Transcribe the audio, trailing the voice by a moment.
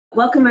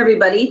Welcome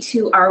everybody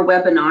to our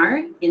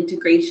webinar,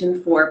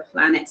 Integration for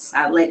Planet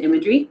Satellite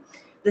Imagery.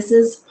 This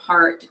is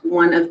part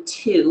one of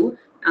two.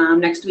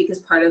 Next week is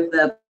part of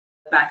the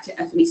Back to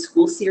FME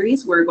School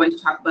series. We're going to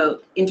talk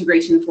about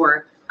integration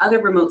for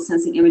other remote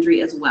sensing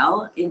imagery as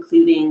well,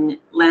 including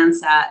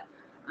Landsat,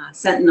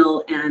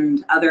 Sentinel,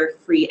 and other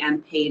free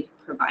and paid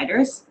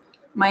providers.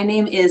 My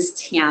name is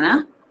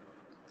Tiana.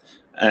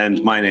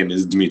 And my name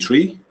is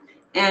Dimitri.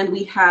 And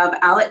we have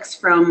Alex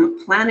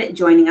from Planet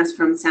joining us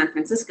from San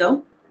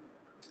Francisco.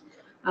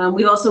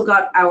 We've also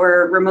got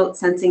our remote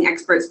sensing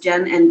experts,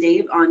 Jen and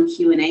Dave, on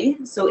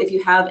Q&A. So if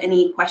you have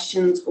any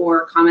questions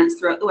or comments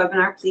throughout the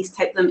webinar, please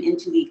type them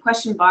into the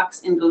question box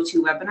in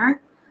GoToWebinar,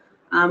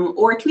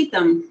 or tweet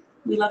them.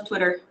 We love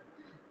Twitter.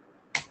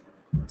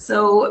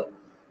 So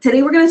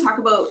today we're going to talk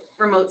about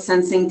remote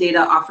sensing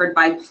data offered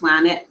by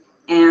Planet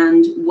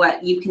and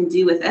what you can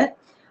do with it.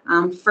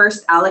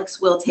 First,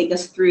 Alex will take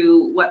us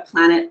through what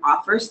Planet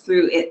offers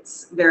through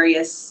its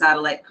various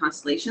satellite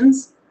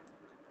constellations.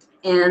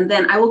 And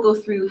then I will go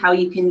through how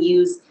you can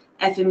use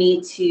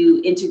FME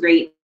to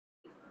integrate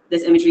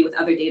this imagery with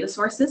other data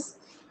sources.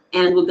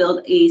 And we'll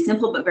build a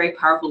simple but very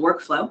powerful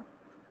workflow.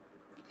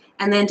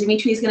 And then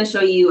Dimitri is going to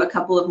show you a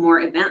couple of more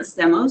advanced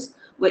demos,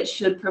 which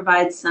should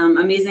provide some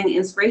amazing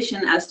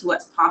inspiration as to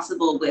what's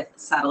possible with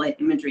satellite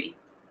imagery.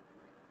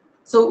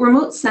 So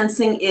remote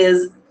sensing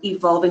is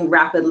evolving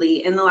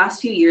rapidly. In the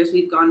last few years,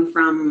 we've gone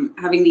from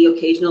having the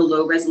occasional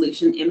low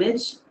resolution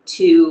image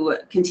to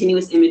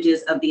continuous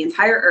images of the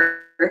entire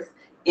Earth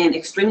in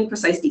extremely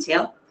precise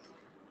detail.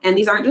 And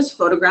these aren't just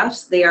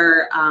photographs, they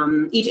are,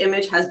 each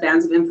image has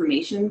bands of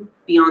information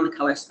beyond the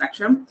color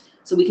spectrum.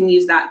 So we can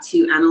use that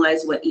to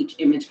analyze what each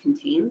image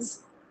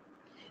contains.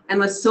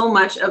 And with so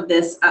much of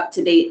this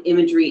up-to-date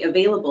imagery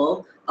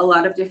available, a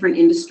lot of different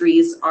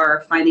industries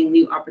are finding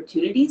new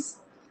opportunities.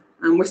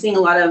 We're seeing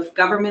a lot of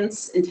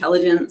governments,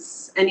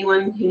 intelligence,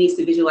 anyone who needs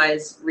to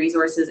visualize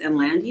resources and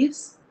land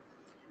use.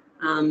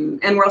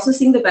 And we're also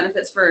seeing the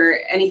benefits for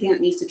anything that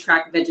needs to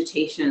track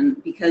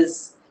vegetation,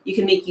 because you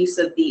can make use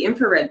of the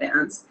infrared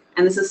bands.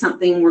 And this is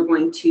something we're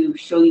going to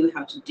show you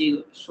how to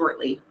do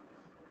shortly.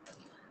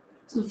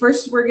 So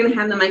first, we're going to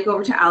hand the mic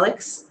over to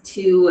Alex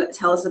to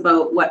tell us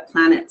about what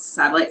Planet's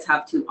satellites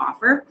have to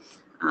offer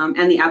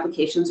and the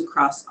applications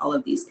across all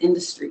of these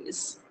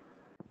industries.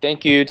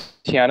 Thank you,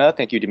 Tiana.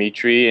 Thank you,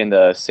 Dimitri, and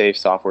the Safe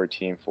Software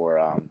team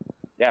for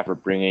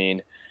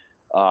bringing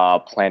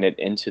Planet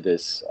into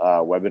this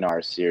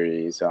webinar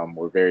series.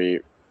 We're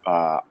very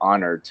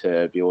honored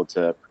to be able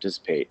to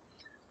participate.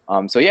 I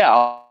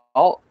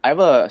have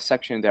a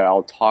section that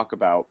I'll talk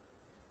about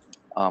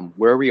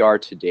where we are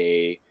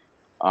today,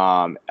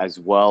 as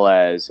well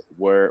as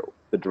where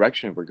the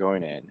direction we're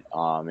going in,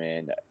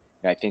 and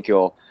I think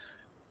it'll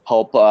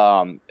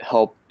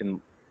help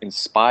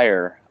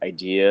inspire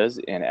ideas,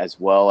 and as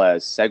well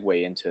as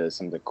segue into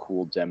some of the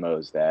cool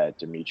demos that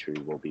Dimitri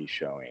will be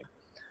showing.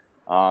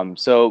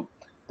 So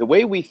the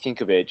way we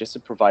think of it, just to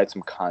provide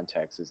some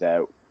context, is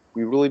that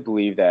we really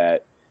believe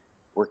that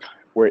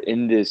we're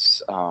in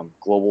this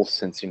global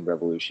sensing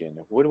revolution.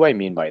 What do I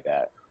mean by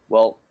that?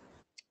 Well,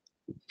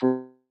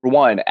 for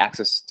one,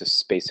 access to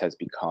space has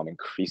become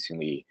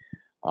increasingly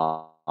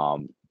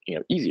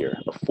easier,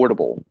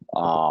 affordable,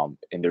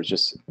 and there's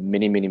just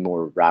many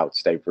more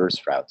routes,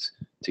 diverse routes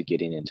to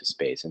getting into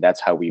space, and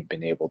that's how we've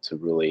been able to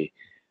really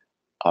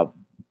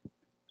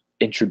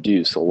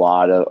introduce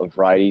a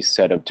variety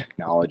set of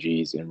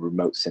technologies and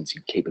remote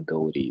sensing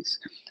capabilities.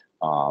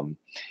 And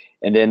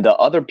then the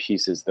other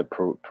piece is the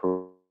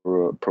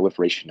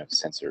proliferation of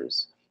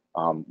sensors.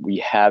 We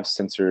have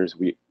sensors,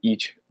 we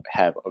each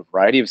have a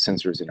variety of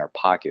sensors in our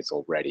pockets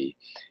already,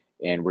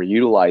 and we're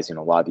utilizing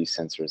a lot of these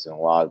sensors and a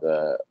lot of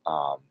the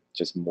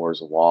just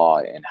Moore's law,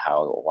 and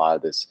how a lot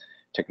of this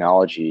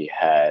technology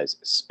has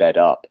sped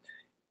up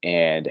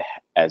and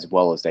as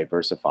well as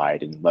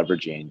diversified, and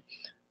leveraging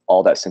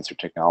all that sensor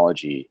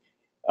technology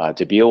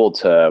to be able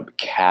to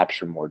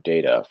capture more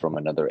data from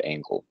another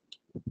angle.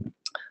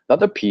 The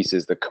other piece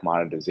is the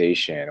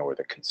commoditization or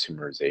the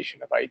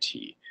consumerization of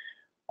IT.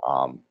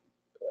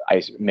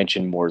 I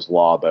mentioned Moore's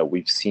law, but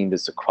we've seen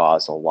this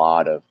across a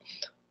lot of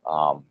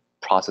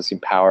processing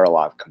power, a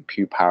lot of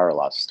compute power, a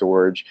lot of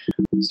storage.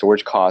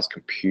 Storage costs,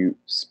 compute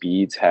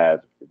speeds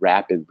have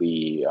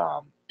rapidly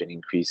been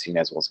increasing,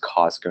 as well as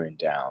costs going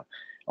down.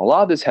 A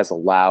lot of this has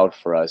allowed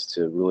for us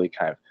to really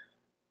kind of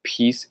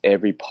piece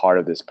every part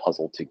of this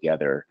puzzle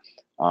together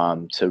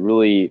to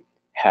really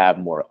have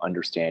more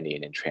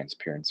understanding and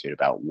transparency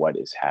about what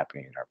is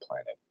happening in our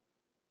planet.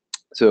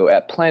 So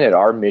at Planet,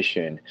 our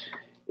mission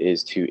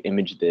is to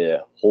image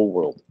the whole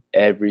world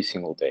every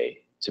single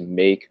day to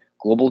make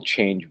global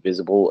change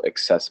visible,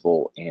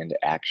 accessible, and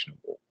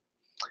actionable.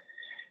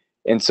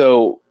 And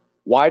so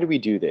why do we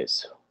do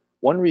this?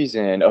 One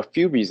reason, a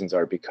few reasons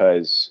are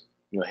because,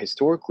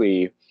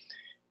 historically,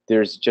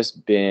 there's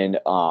just been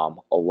a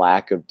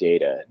lack of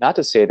data. Not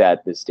to say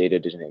that this data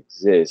didn't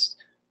exist,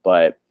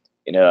 but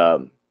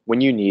when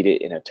you need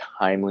it in a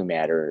timely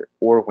manner,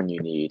 or when you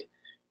need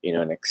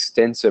an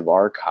extensive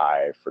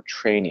archive for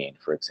training,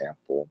 for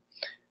example,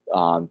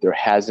 there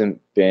hasn't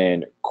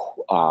been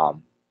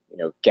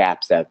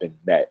gaps that have been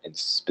met in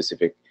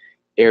specific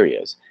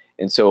areas.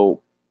 And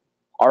so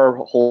our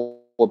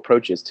whole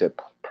approach is to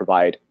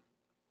provide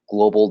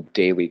global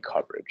daily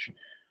coverage.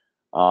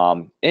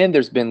 And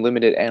there's been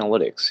limited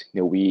analytics.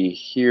 We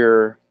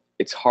hear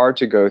it's hard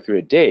to go through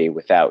a day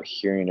without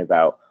hearing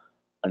about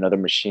another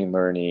machine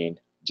learning,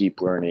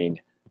 deep learning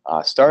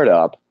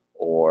startup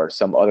or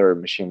some other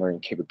machine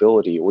learning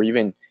capability, or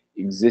even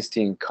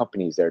existing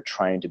companies that are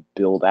trying to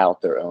build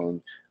out their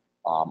own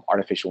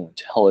artificial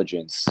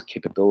intelligence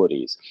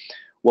capabilities.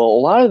 Well,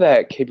 a lot of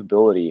that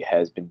capability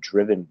has been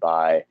driven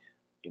by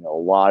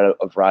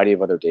a variety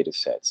of other data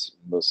sets,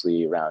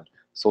 mostly around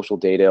social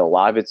data. A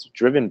lot of it's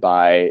driven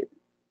by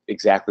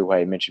exactly what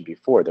I mentioned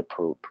before, the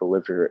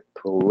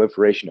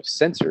proliferation of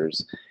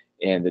sensors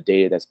and the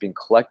data that's being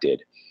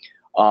collected.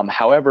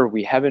 However,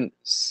 we haven't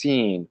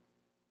seen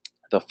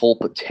the full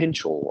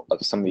potential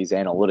of some of these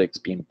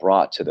analytics being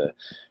brought to the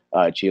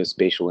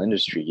geospatial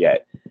industry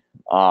yet,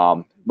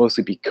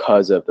 mostly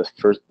because of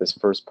this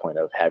first point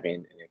of having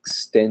an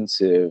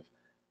extensive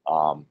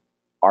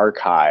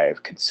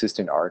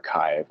consistent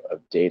archive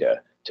of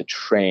data to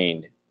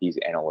train these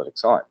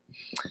analytics on.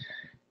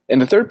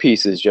 And the third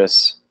piece is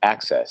just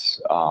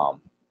access. A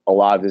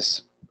lot of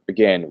this,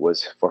 again,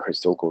 was for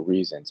historical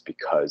reasons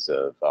because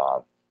of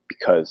the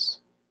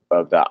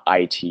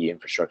IT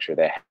infrastructure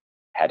that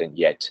hadn't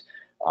yet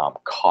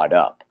caught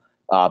up.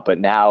 But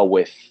now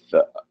with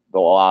the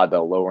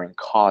lowering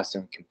costs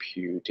in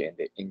compute and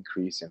the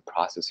increase in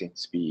processing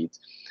speeds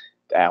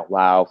that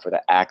allow for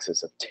the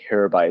access of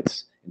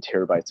terabytes and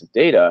terabytes of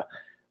data,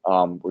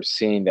 we're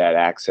seeing that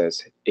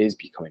access is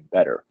becoming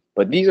better.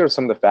 But these are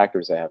some of the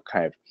factors that have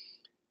kind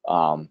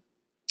of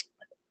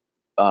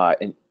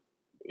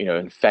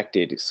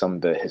infected some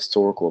of the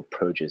historical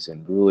approaches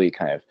and really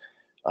kind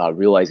of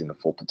realizing the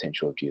full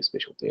potential of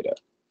geospatial data.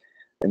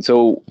 And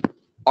so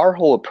our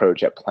whole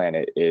approach at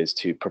Planet is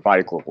to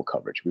provide global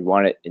coverage. We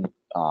want to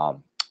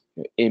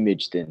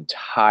image the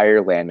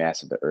entire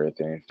landmass of the Earth.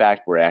 And in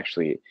fact, we're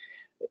actually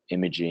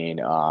imaging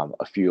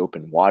a few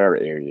open water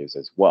areas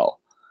as well.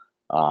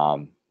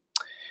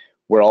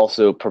 We're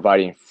also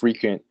providing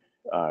frequent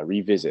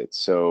revisits.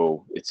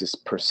 So it's this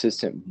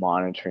persistent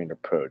monitoring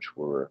approach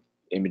where we're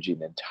imaging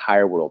the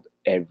entire world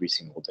every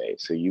single day.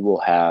 So you will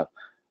have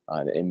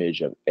an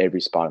image of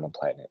every spot on the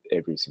planet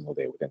every single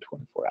day within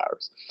 24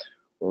 hours.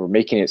 We're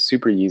making it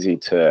super easy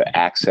to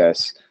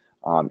access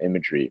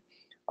imagery.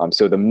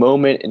 So the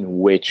moment in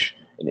which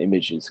an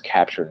image is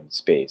captured in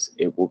space,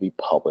 it will be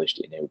published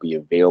and it will be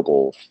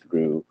available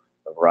through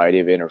a variety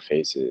of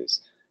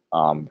interfaces,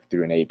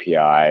 through an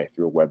API,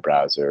 through a web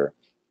browser,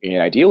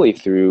 and ideally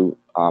through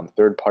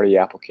third-party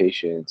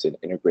applications and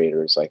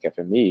integrators like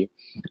FME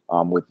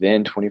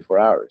within 24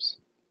 hours.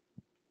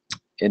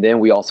 And then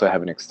we also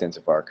have an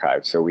extensive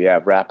archive. So we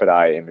have rapid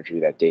eye imagery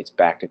that dates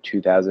back to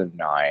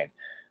 2009.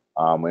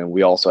 And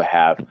we also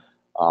have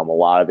a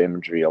lot of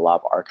imagery, a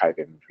lot of archive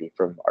imagery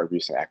from our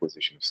recent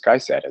acquisition of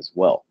SkySat as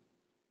well.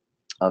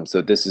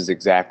 So this is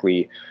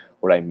exactly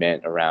what I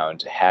meant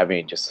around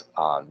having just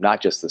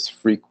not just this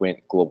frequent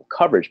global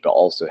coverage, but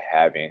also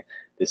having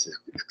this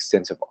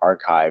extensive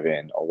archive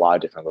in a lot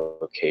of different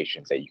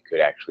locations that you could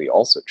actually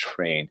also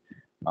train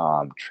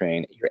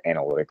your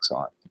analytics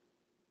on.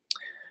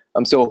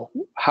 So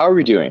how are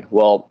we doing?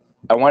 Well,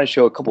 I want to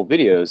show a couple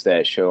videos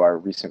that show our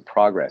recent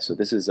progress. So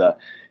this is a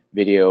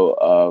video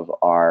of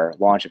our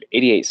launch of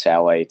 88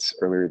 satellites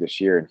earlier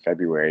this year in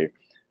February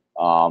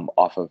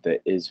off of the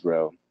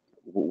ISRO,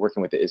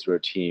 working with the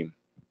ISRO team.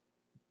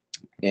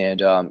 And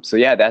so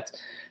yeah, that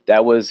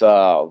was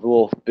a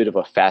little bit of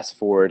a fast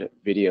forward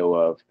video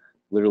of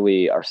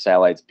literally our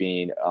satellites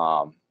being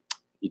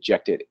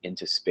ejected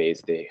into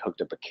space. They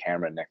hooked up a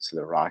camera next to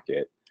the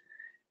rocket.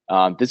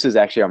 This is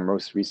actually our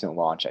most recent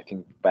launch, I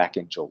think back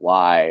in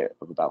July,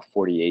 of about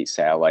 48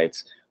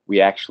 satellites.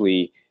 We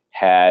actually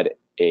had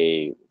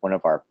one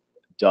of our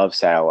Dove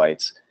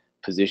satellites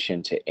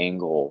positioned to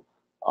angle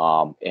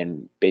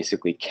and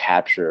basically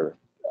capture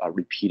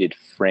repeated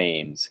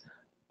frames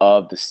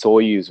of the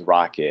Soyuz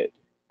rocket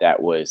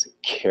that was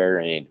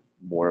carrying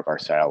more of our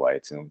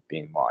satellites and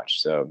being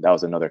launched. So that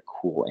was another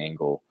cool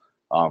angle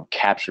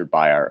captured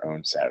by our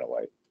own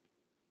satellite.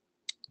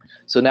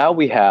 So now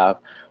we have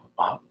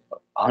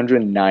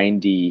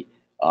 190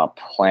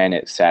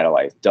 planet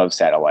satellites, Dove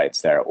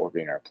satellites that are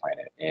orbiting our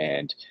planet.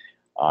 And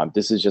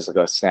this is just like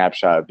a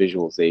snapshot of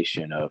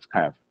visualization of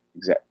kind of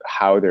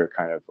how they're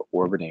kind of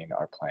orbiting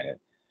our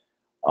planet.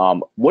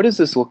 What does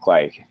this look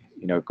like,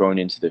 going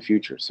into the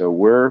future? So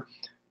we're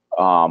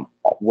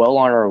well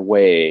on our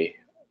way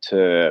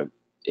to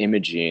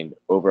imaging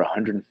over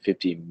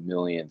 150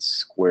 million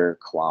square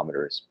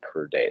kilometers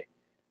per day.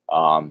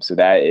 So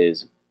that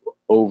is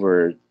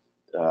over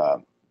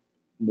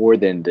more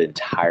than the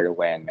entire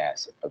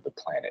landmass of the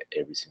planet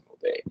every single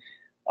day.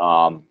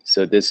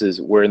 So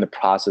we're in the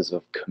process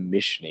of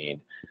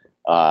commissioning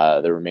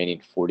the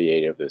remaining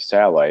 48 of those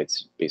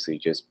satellites, basically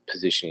just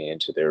positioning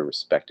into their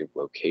respective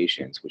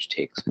locations, which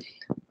takes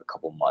a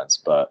couple months.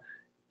 But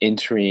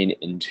entering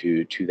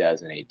into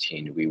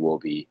 2018, we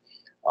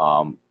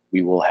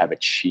will have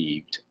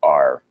achieved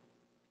our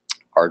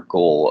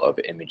goal of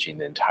imaging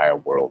the entire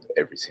world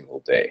every single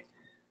day.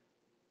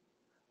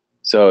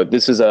 So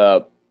this is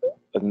a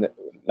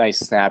nice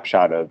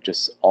snapshot of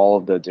just all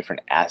of the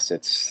different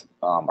assets,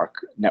 our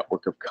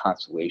network of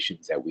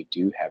constellations that we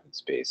do have in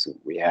space. So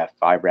we have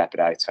 5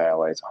 rapid-eye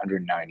satellites,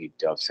 190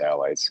 Dove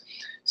satellites,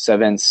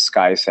 7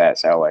 SkySat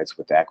satellites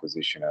with the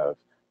acquisition of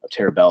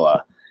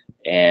Terabella,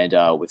 and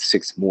with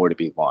 6 more to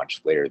be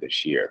launched later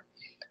this year.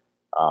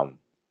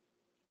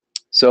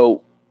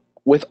 So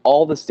with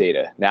all this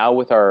data, now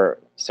with our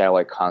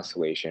satellite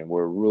constellation,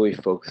 we're really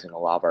focusing a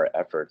lot of our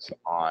efforts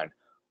on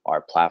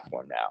our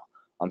platform now.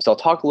 So I'll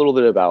talk a little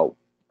bit about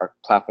our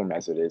platform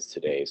as it is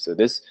today. So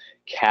this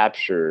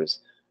captures,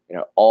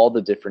 all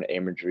the different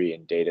imagery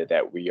and data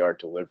that we are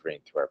delivering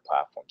through our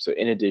platform. So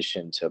in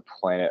addition to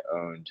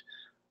Planet-owned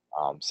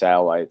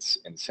satellites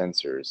and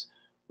sensors,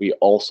 we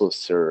also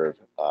serve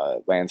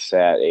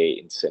Landsat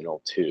 8 and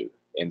Sentinel-2.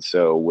 And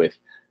so with,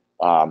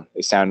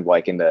 it sounds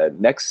like in the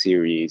next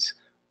series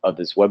of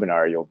this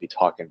webinar, you'll be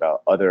talking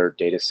about other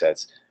data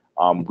sets.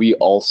 We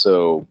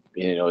also,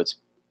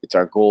 it's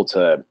our goal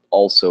to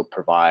also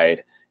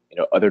provide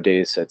other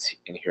data sets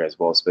in here as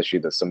well,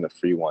 especially some of the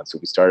free ones. So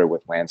we started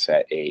with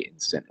Landsat 8 and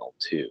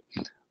Sentinel-2.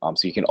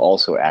 So you can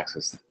also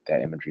access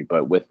that imagery.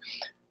 But with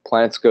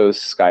PlanetScope,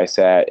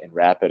 SkySat, and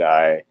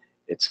RapidEye,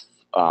 it's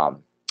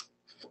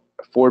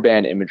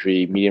 4-band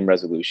imagery, medium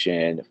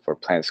resolution for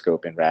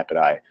PlanetScope and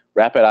RapidEye.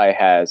 RapidEye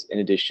has, in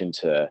addition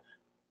to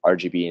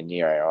RGB and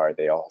near-IR,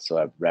 they also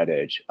have red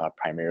edge,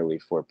 primarily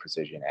for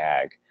precision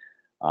ag.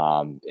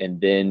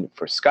 And then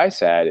for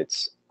SkySat,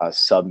 it's a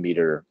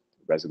sub-meter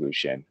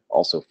resolution,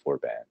 also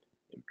 4-band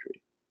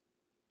imagery.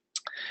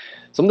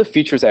 Some of the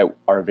features that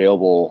are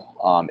available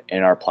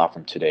in our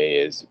platform today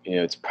is,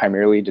 it's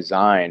primarily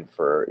designed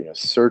for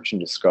search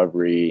and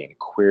discovery and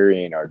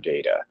querying our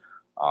data.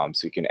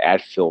 So you can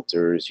add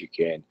filters, you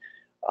can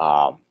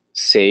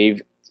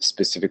save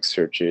specific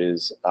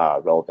searches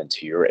relevant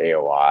to your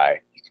AOI,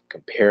 you can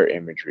compare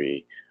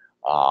imagery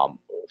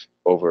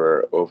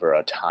over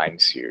a time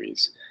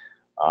series.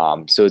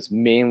 So it's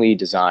mainly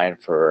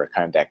designed for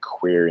kind of that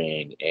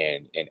querying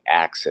and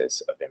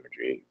access of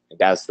imagery. And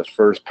that's the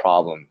first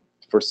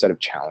set of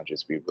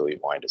challenges we really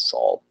wanted to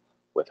solve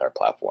with our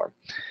platform.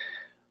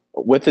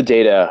 With the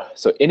data,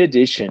 so in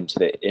addition to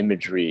the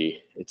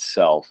imagery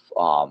itself,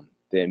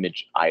 the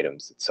image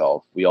items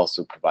itself, we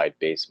also provide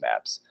base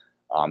maps.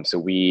 So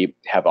we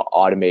have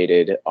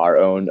automated our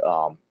own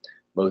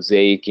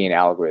mosaicing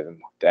algorithm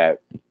that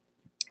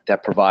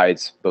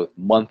provides both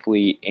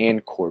monthly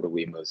and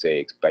quarterly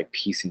mosaics by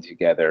piecing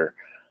together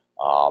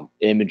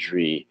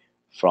imagery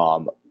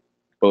from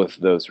both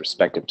of those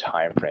respective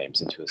time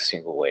frames into a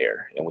single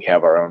layer. And we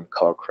have our own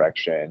color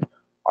correction,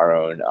 our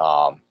own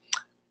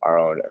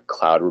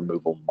cloud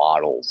removal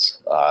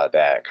models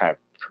that kind of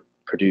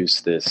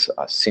produce this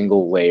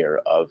single layer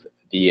of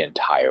the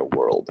entire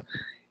world.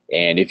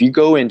 And if you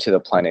go into the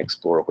Planet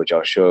Explorer, which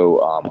I'll show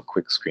a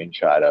quick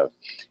screenshot of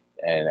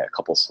in a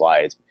couple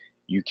slides,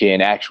 you can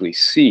actually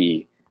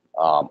see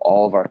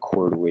all of our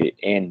quarterly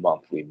and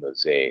monthly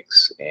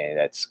mosaics, and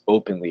that's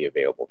openly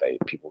available that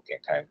people can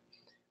kind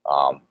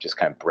of just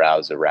kind of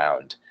browse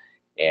around.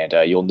 And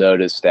you'll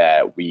notice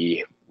that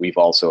we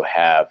also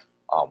have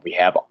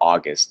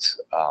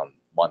August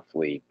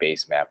monthly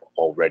base map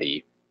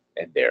already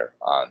in there.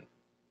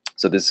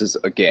 So this is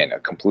again a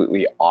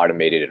completely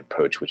automated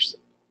approach, which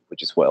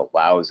is what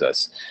allows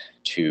us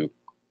to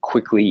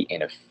quickly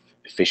and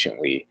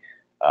efficiently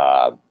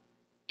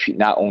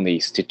not only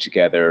stitch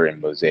together and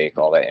mosaic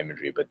all that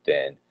imagery, but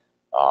then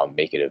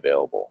make it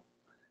available.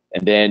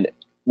 And then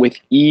with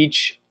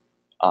each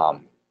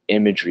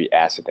imagery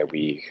asset that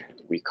we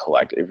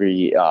collect,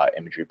 every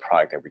imagery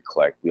product that we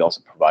collect, we also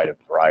provide a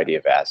variety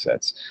of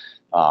assets.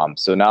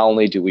 So not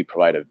only do we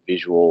provide a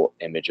visual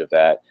image of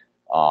that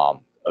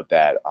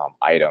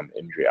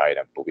imagery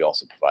item, but we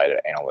also provide an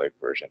analytic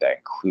version that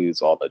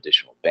includes all the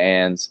additional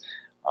bands,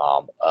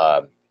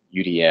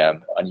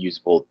 UDM,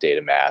 unusable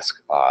data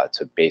mask,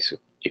 to basically,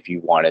 if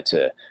you wanted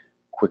to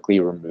quickly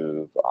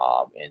remove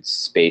and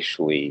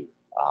spatially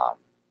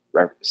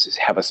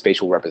have a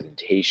spatial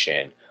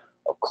representation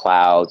of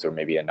clouds or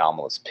maybe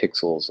anomalous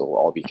pixels, that will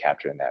all be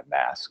captured in that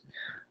mask.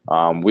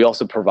 We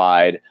also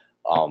provide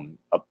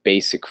a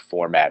basic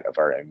format of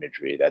our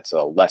imagery that's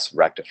a less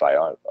rectified,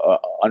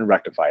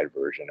 unrectified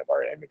version of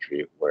our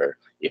imagery, where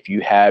if you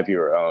have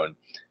your own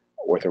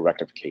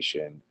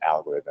orthorectification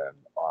algorithm,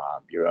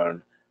 your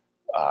own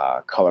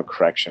color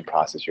correction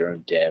process, your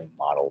own dim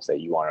models that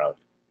you want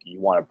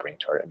to bring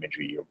to our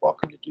imagery, you're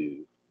welcome to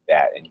do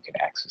that, and you can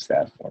access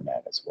that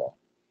format as well.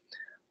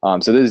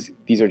 So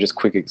these are just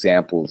quick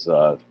examples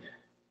of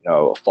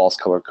a false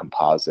color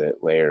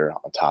composite layer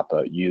on top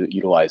of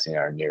utilizing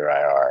our near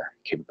IR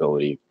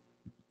capability.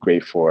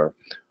 Great for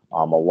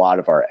a lot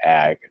of our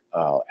ag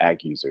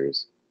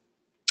users.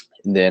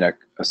 And then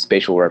a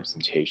spatial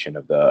representation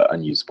of the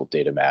unusable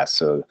data mask.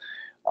 So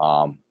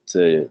it's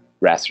a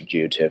raster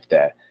geotiff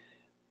that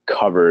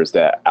covers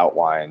that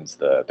outlines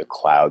the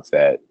clouds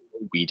that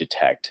we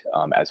detect,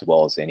 as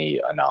well as any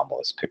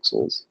anomalous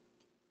pixels.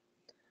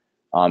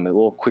 A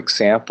little quick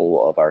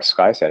sample of our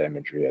SkySat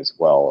imagery as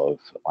well of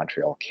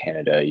Montreal,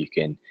 Canada. You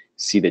can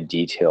see the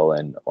detail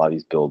in a lot of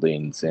these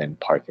buildings and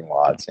parking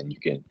lots, and you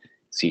can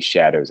see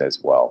shadows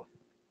as well.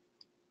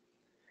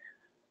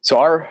 So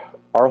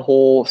our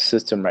whole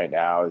system right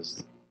now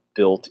is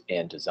built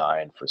and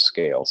designed for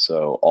scale.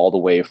 So all the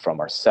way from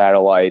our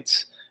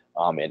satellites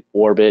in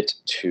orbit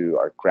to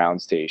our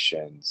ground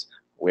stations.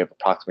 We have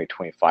approximately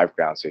 25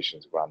 ground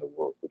stations around the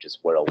world, which is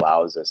what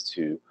allows us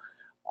to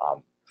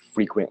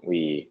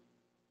frequently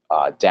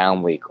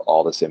downlink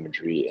all this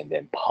imagery and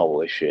then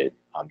publish it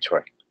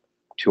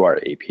to our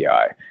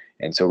API.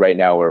 And so right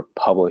now we're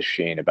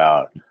publishing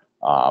about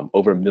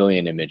over 1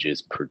 million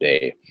images per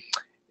day.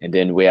 And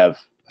then we have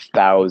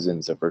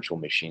thousands of virtual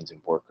machines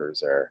and workers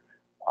that are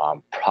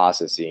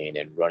processing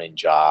and running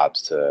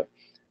jobs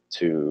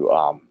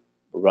to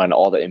run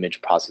all the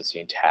image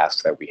processing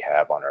tasks that we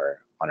have on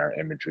our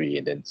imagery,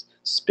 and then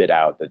spit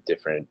out the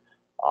different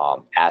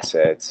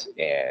assets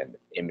and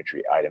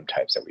imagery item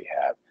types that we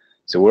have.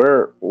 So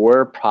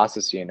we're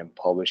processing and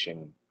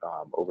publishing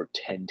over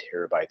 10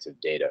 terabytes of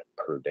data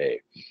per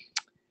day.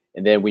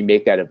 And then we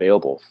make that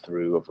available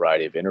through a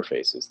variety of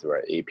interfaces, through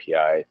our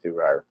API, through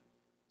our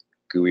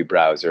GUI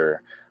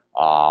browser.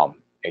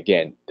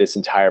 Again, this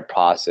entire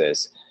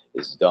process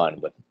is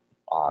done with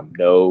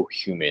no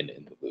human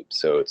in the loop,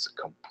 so it's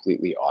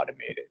completely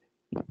automated.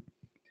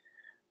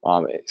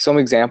 Some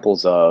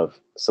examples of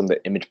some of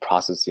the image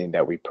processing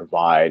that we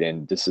provide,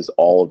 and this is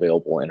all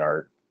available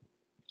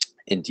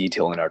in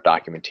detail in our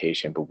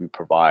documentation, but we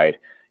provide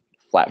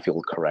flat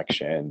field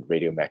correction,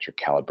 radiometric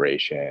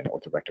calibration,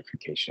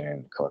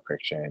 orthorectification, color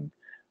correction,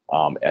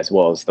 as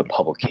well as the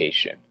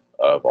publication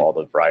of all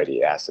the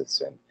variety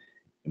assets and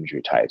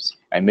imagery types.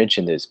 I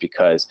mention this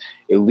because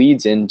it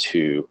leads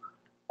into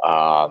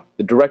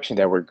the direction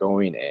that we're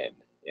going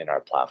in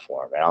our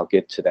platform, and I'll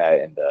get to that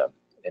in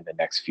the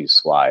next few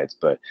slides.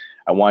 But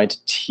I wanted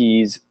to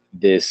tease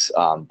this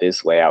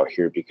this layout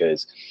here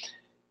because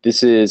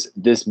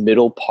this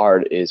middle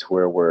part is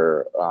where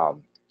we're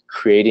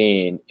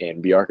creating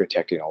and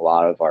re-architecting a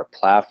lot of our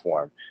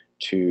platform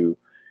to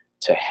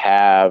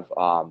have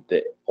a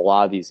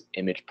lot of these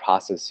image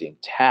processing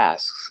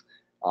tasks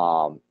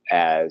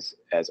as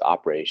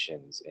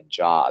operations and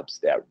jobs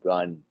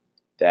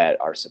that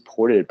are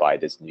supported by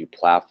this new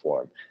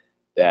platform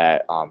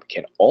that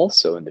can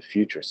also in the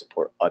future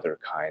support other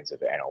kinds of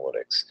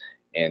analytics.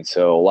 And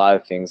so a lot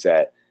of things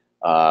that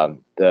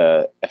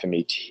the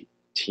FME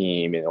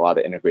team and a lot of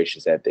the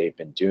integrations that they've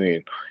been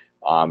doing,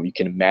 you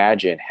can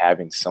imagine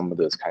having some of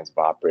those kinds of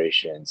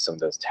operations, some of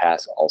those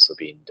tasks also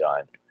being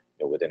done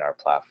within our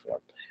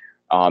platform.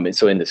 And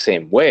so in the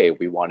same way,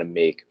 we want to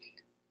make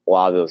a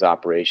lot of those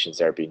operations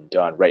that are being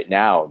done right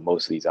now.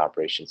 Most of these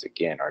operations,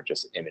 again, are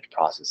just image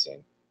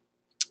processing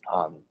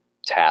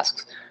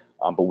tasks,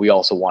 but we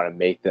also want to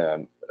make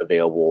them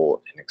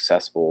available and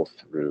accessible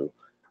through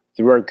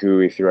our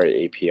GUI, through our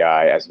API,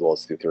 as well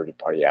as through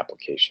third-party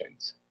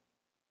applications.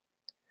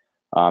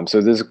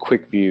 So this is a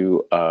quick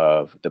view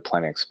of the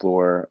Planet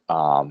Explorer.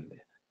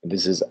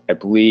 This is, I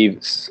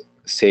believe,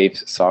 Safe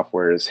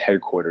Software's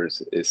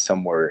headquarters is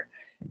somewhere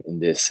in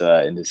this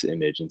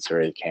image in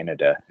Surrey,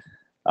 Canada.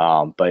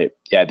 But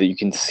yeah, you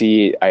can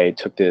see I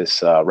took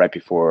this right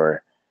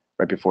before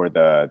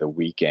the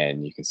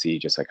weekend. You can see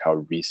just like how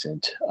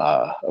recent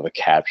of a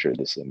capture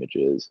this image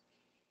is.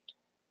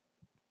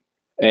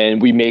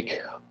 And we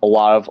make a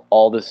lot of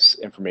all this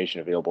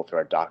information available through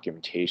our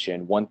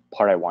documentation. One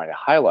part I wanted to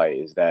highlight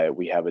is that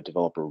we have a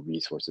developer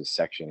resources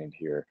section in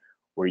here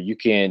where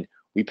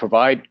we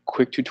provide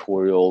quick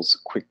tutorials,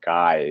 quick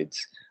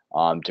guides,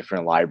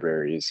 different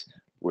libraries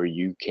where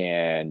you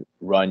can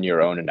run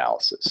your own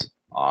analysis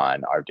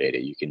on our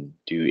data. You can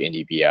do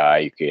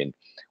NDVI.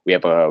 We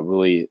have a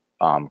really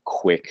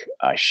quick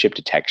ship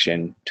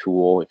detection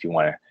tool if you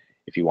want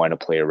to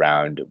play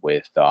around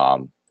with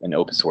an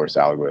open source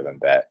algorithm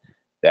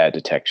that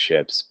detects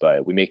ships,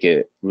 but we make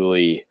it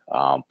really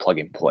plug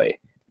and play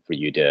for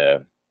you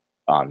to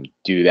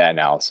do that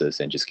analysis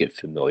and just get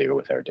familiar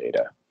with our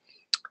data.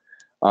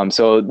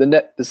 So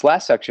this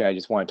last section, I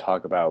just want to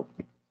talk about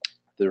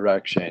the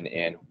direction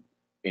and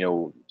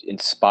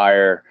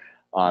inspire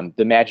the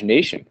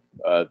imagination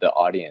of the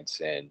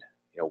audience and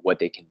what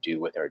they can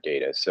do with our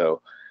data.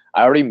 So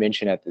I already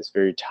mentioned at this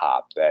very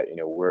top that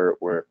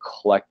we're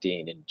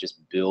collecting and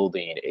just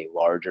building a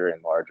larger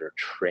and larger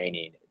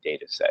training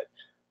data set.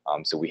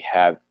 So we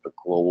have a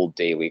global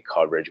daily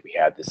coverage. We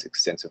have this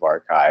extensive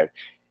archive,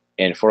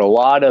 and for a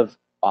lot of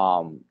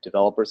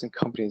developers and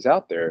companies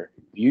out there,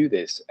 view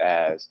this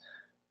as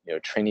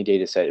training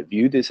data set.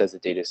 View this as a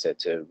data set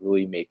to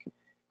really make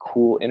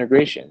cool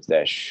integrations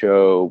that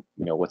show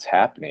what's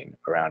happening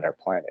around our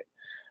planet.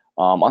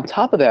 On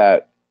top of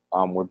that,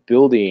 we're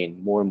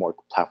building more and more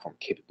platform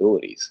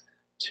capabilities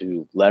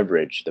to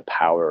leverage the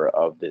power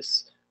of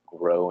this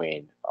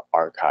growing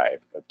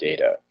archive of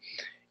data.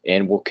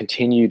 And we'll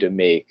continue to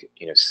make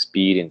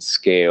speed and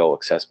scale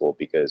accessible,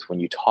 because when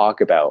you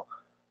talk about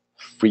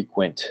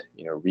frequent,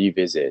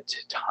 revisit,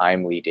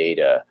 timely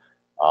data,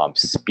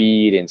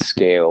 speed and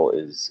scale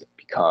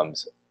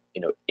becomes,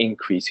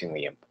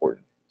 increasingly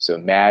important. So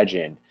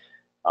imagine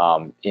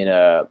in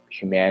a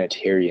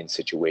humanitarian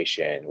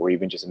situation, or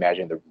even just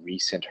imagine the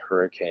recent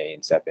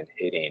hurricanes that have been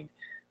hitting,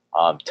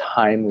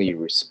 timely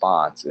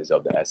response is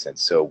of the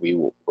essence. So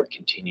we're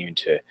continuing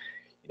to,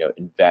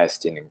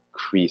 invest and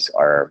increase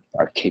our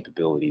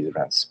capabilities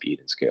around speed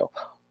and scale.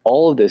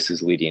 All of this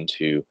is leading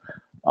to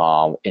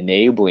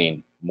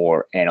enabling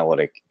more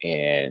analytic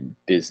and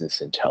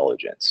business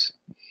intelligence.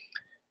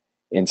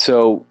 And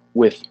so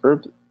with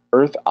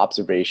Earth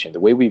observation, the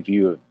way we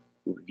view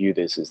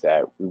this is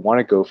that we want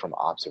to go from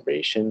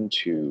observation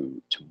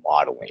to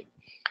modeling.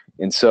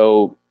 And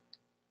so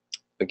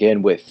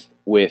again, with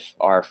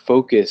our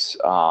focus,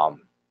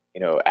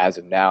 as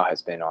of now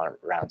has been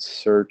around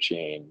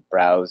searching,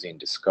 browsing,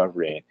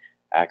 discovering,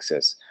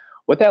 access.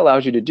 What that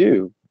allows you to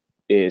do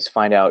is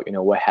find out,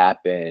 what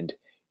happened,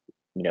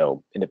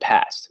 in the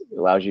past. It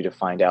allows you to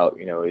find out,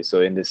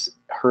 so in this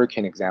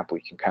hurricane example,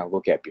 you can kind of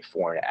look at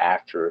before and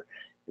after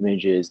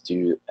images,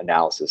 do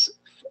analysis,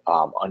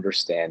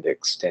 understand the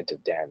extent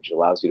of damage. It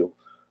allows you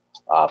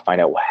to find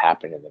out what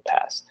happened in the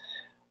past.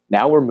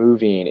 Now we're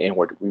moving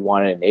inward. We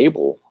want to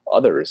enable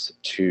others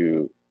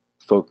to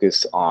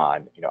focus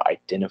on,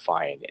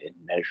 identifying and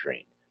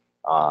measuring.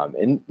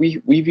 And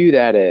we view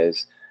that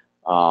as,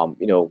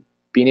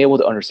 being able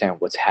to understand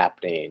what's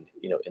happening,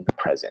 in the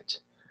present.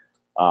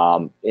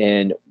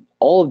 And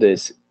all of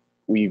this,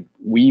 we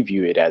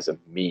view it as a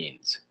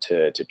means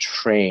to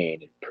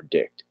train and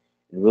predict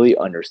and really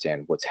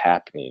understand what's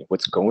happening,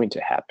 what's going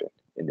to happen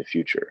in the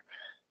future.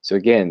 So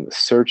again,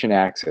 search and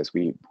access,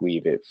 we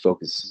believe it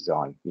focuses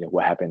on,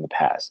 what happened in the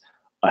past.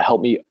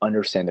 Help me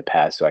understand the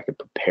past so I can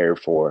prepare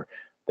for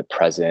the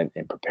present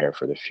and prepare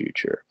for the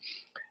future.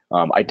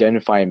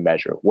 Identify and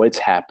measure what's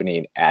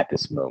happening at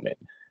this moment.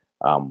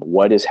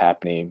 What is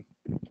happening?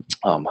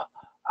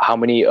 How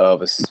many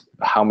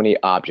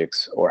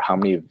objects or how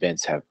many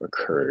events have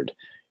occurred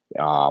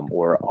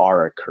or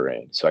are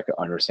occurring, so I can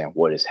understand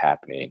what is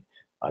happening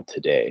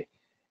today.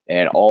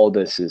 And all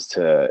this is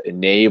to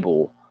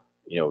enable,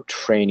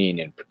 training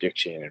and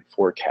prediction and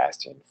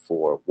forecasting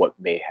for what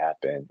may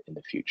happen in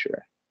the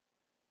future.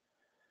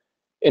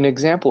 An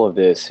example of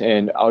this,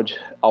 and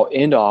I'll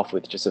end off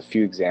with just a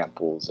few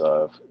examples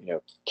of,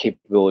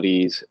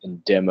 capabilities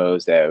and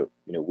demos that,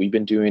 we've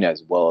been doing,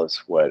 as well as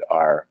what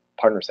our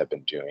partners have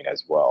been doing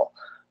as well.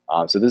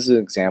 So this is an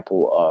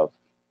example of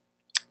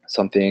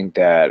something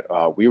that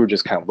we were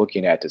just kind of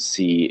looking at to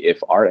see if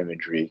our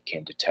imagery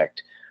can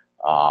detect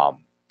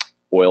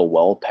oil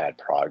well pad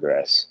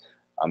progress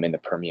in the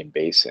Permian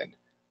Basin.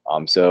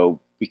 So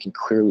we can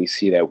clearly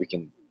see that you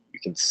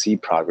can see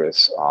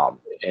progress.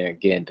 And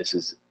again, this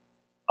is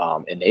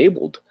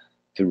enabled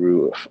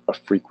through a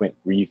frequent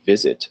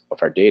revisit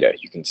of our data.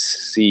 You can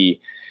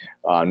see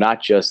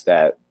not just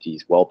that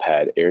these well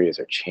pad areas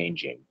are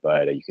changing,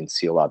 but you can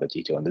see a lot of the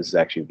detail. And this is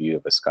actually a view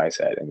of a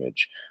SkySat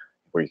image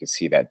where you can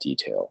see that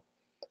detail.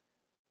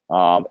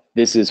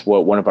 This is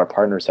what one of our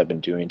partners have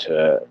been doing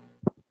to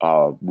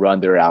run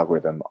their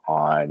algorithm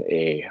on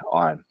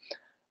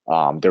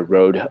their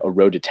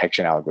road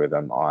detection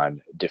algorithm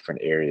on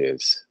different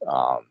areas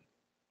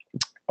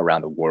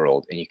around the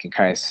world. And you can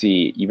kind of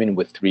see, even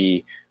with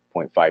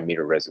 3.5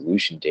 meter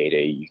resolution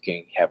data, you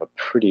can have a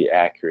pretty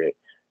accurate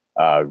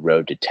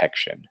road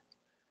detection.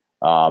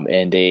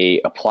 And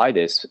they apply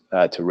this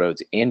to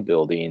roads and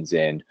buildings,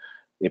 and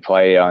they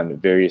apply it on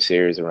various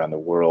areas around the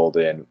world.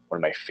 And one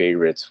of my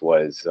favorites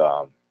was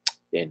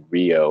in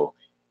Rio.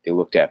 They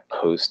looked at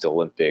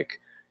post-Olympic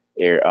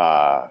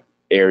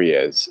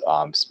areas,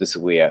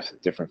 specifically at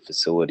different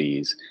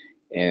facilities,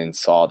 and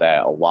saw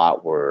that a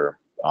lot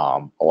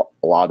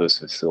of those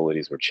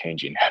facilities were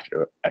changing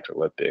after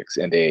Olympics,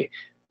 and they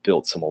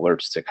built some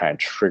alerts to kind of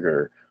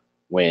trigger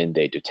when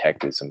they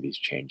detected some of these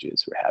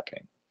changes were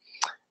happening.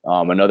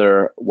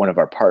 Another one of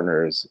our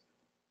partners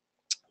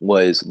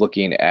was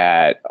looking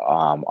at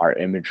our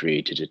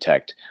imagery to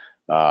detect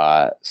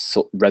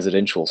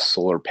residential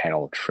solar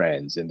panel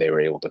trends, and they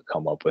were able to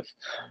come up with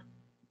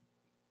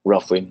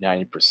roughly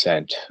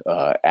 90%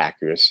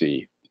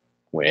 accuracy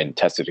when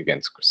tested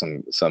against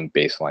some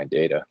baseline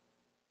data.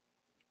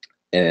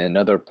 And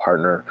another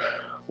partner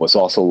was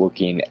also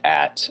looking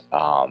at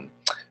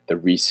the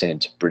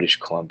recent British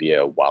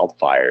Columbia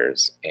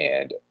wildfires.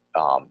 And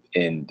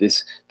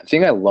the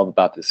thing I love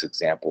about this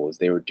example is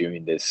they were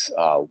doing this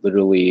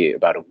literally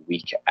about a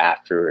week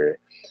after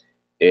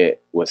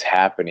it was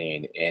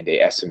happening, and they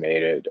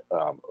estimated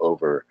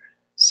over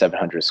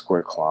 700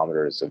 square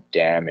kilometers of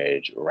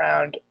damage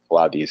around a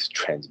lot of these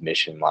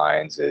transmission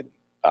lines and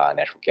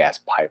natural gas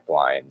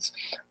pipelines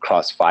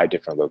across 5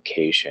 different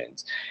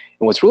locations.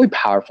 And what's really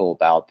powerful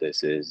about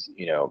this is,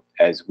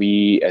 as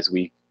we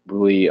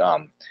really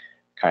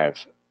kind of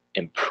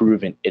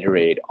improve and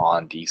iterate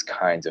on these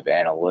kinds of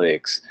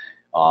analytics,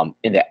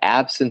 in the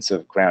absence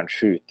of ground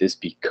truth, this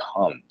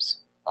becomes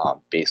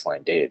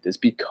baseline data. This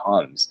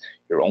becomes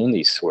your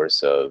only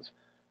source of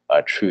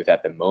truth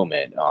at the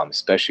moment,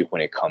 especially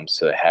when it comes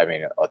to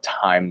having a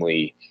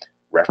timely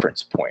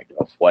reference point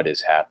of what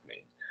is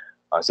happening.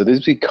 So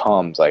this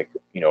becomes like,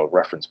 a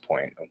reference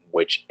point of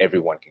which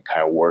everyone can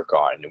kind of work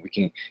on, and we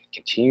can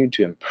continue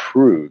to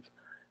improve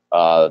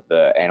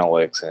the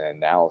analytics and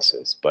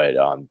analysis. But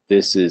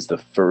this is the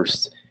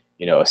first,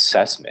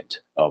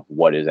 assessment of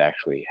what is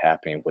actually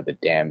happening, what the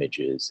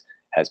damages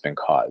has been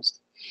caused.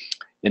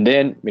 And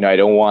then, I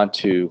don't want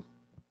to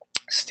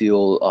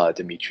steal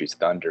Dimitri's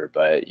thunder,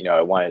 but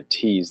I want to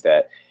tease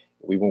that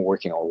we've been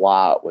working a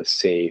lot with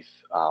SAFE,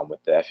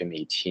 with the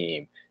FME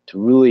team, to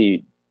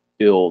really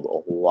build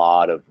a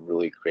lot of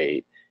really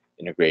great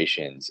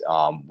integrations.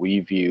 We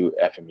view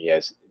FME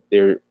as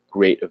they're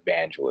great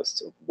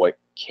evangelists of what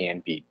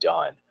can be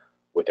done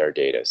with our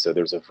data. So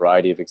there's a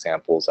variety of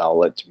examples. I'll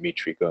let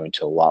Dimitri go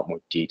into a lot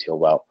more detail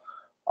about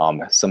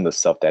some of the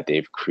stuff that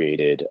they've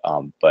created,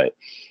 but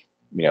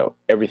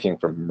everything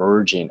from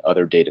merging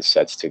other data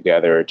sets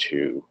together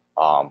to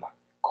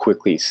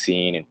quickly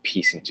seeing and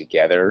piecing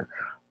together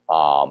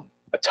a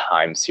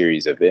time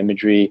series of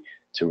imagery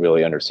to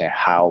really understand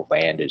how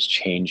land is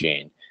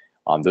changing.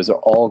 Those are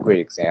all great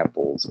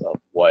examples of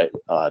what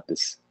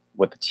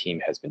the team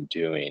has been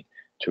doing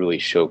to really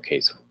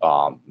showcase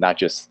not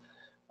just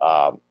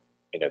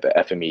the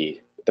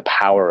FME, the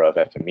power of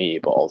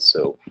FME, but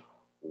also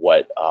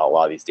what a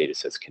lot of these data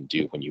sets can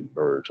do when you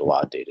merge a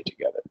lot of data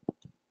together.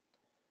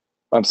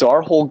 So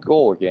our whole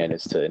goal, again,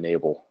 is to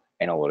enable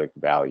analytic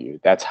value.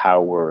 That's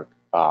how we're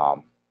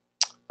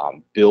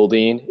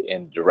building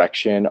in the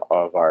direction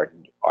of our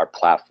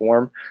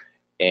platform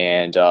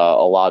and a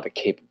lot of the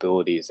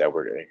capabilities that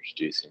we're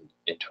introducing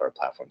into our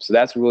platform. So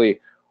that's really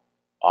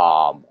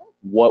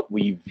what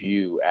we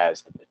view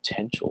as the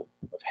potential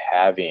of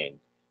having,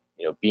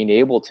 being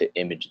able to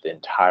image the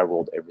entire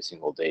world every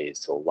single day is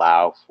to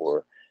allow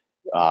for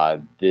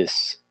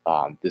this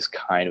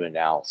kind of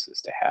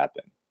analysis to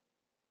happen.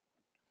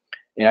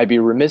 And I'd be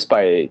remiss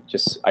by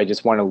I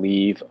just want to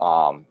leave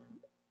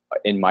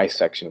in my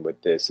section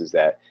with this is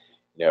that,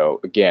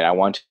 again, I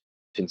want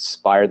to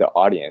inspire the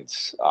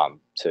audience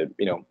to,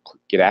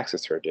 get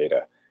access to our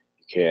data.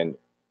 You can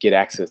get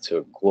access to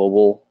a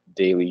global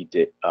daily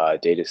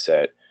data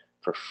set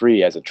for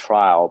free as a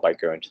trial by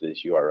going to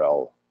this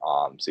URL.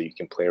 So you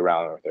can play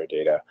around with our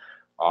data.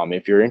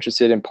 If you're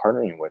interested in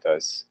partnering with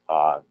us,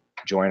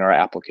 join our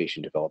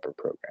application developer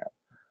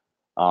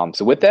program.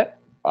 So with that,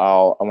 I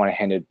want to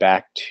hand it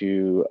back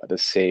to the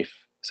SAFE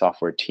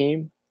software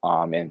team.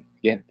 And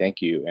again,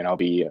 thank you. And I'll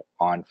be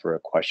on for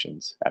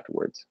questions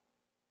afterwards.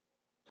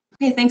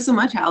 Okay, thanks so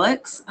much,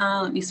 Alex.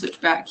 Let me switch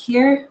back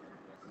here.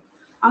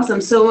 Awesome.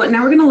 So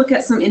now we're going to look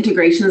at some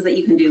integrations that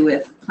you can do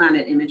with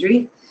Planet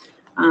Imagery.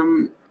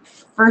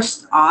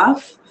 First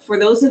off, for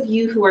those of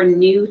you who are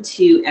new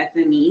to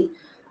FME,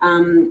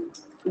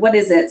 what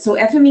is it? So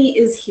FME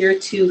is here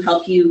to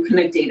help you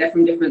connect data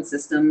from different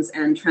systems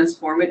and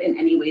transform it in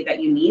any way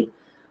that you need.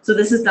 So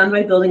this is done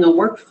by building a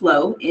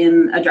workflow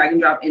in a drag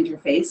and drop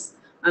interface.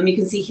 You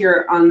can see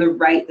here on the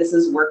right, this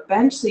is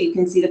Workbench. So you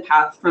can see the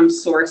path from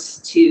source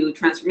to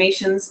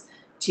transformations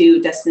to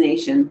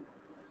destination.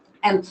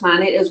 And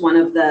Planet is one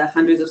of the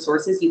hundreds of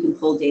sources you can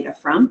pull data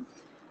from.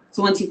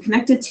 So once you've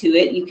connected to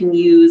it, you can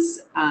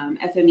use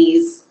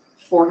FME's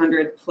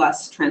 400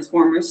 plus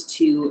transformers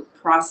to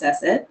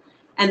process it.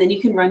 And then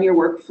you can run your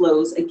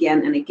workflows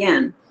again and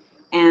again.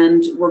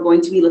 And we're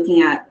going to be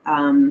looking at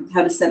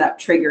how to set up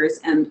triggers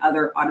and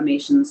other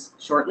automations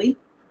shortly.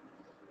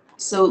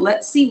 So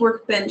let's see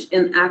Workbench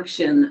in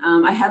action.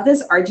 I have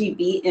this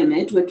RGB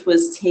image, which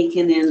was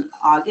taken in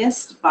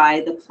August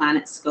by the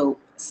PlanetScope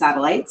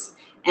satellites.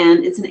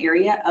 And it's an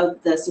area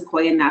of the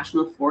Sequoia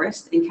National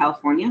Forest in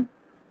California.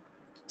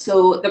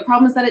 So the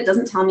problem is that it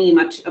doesn't tell me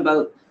much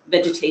about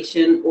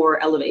vegetation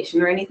or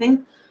elevation or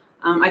anything.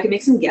 I can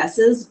make some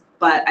guesses,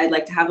 but I'd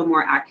like to have a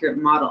more accurate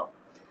model.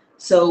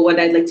 So what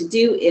I'd like to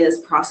do is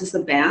process the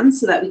bands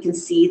so that we can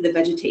see the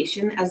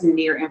vegetation as a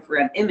near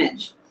infrared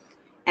image.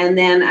 And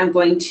then I'm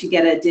going to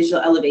get a digital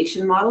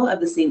elevation model of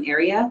the same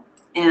area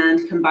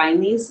and combine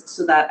these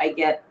so that I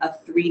get a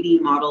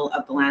 3D model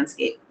of the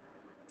landscape.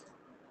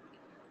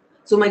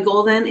 So my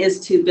goal then is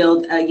to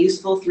build a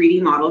useful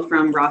 3D model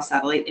from raw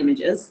satellite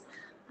images.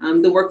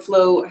 The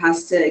workflow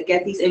has to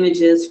get these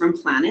images from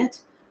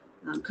Planet,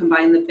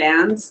 combine the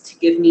bands to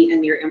give me a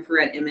near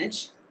infrared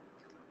image,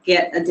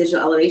 get a digital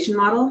elevation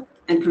model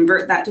and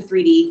convert that to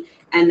 3D,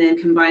 and then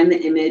combine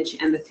the image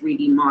and the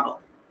 3D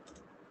model.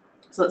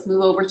 So let's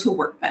move over to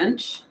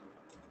Workbench.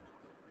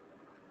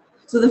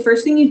 So the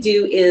first thing you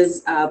do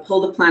is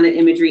pull the Planet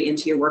imagery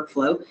into your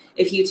workflow.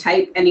 If you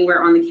type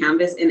anywhere on the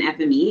canvas in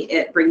FME,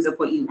 it brings up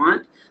what you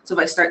want. So if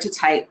I start to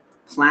type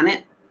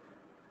Planet,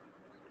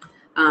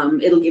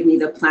 it'll give me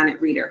the Planet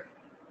reader.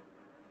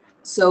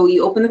 So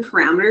you open the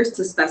parameters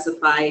to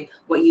specify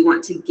what you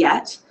want to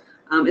get.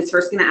 It's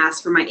first going to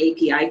ask for my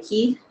API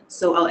key.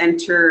 So I'll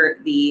enter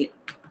the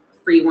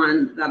free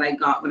one that I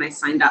got when I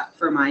signed up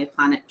for my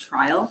Planet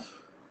trial.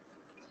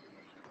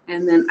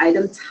 And then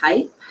item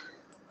type,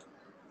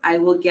 I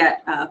will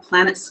get a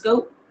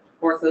PlanetScope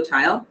ortho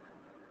tile.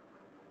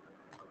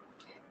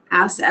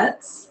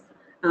 assets.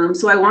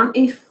 So I want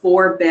a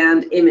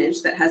 4-band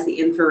image that has the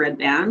infrared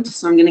band.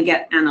 So I'm going to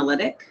get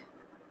analytic.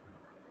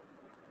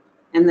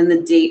 And then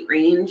the date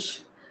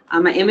range.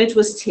 My image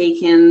was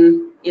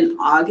taken in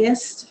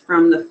August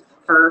from the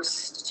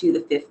 1st to the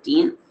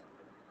 15th.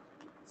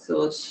 So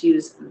we'll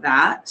choose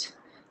that.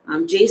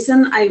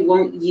 JSON I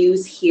won't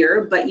use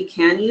here, but you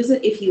can use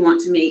it if you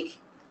want to make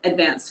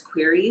advanced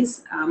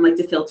queries, like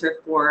to filter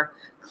for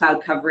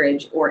cloud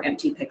coverage or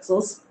empty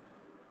pixels.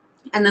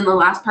 And then the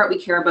last part we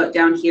care about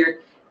down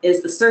here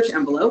is the search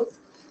envelope.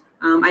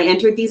 I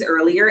entered these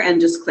earlier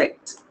and just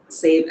clicked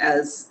save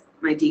as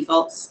my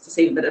defaults to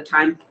save a bit of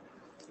time.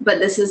 But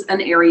this is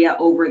an area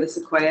over the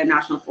Sequoia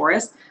National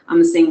Forest,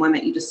 the same one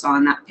that you just saw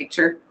in that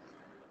picture.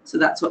 So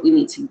that's what we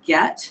need to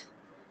get.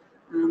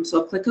 So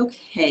I'll click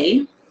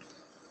OK.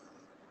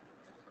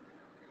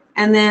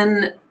 And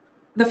then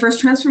the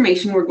first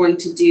transformation we're going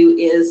to do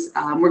is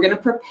we're going to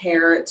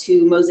prepare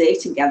to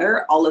mosaic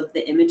together all of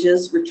the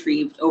images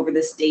retrieved over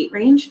this date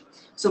range.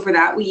 So for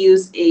that, we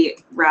use a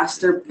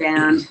raster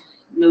band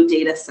no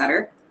data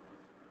setter.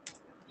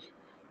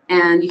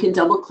 And you can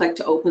double click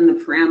to open the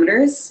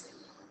parameters.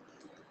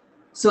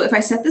 So if I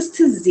set this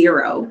to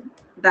 0,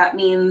 that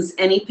means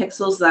any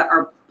pixels that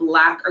are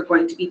black are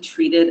going to be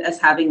treated as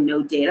having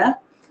no data.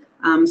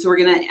 So we're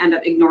going to end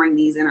up ignoring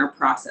these in our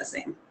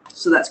processing.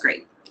 So that's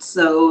great.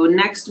 So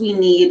next we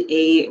need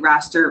a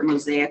raster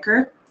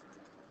mosaicer.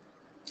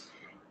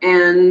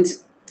 And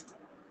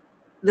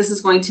this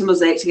is going to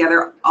mosaic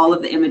together all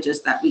of the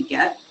images that we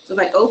get. So if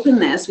I open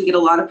this, we get a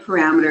lot of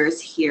parameters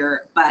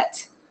here,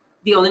 but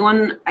the only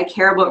one I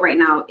care about right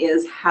now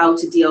is how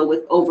to deal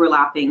with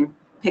overlapping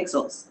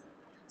pixels.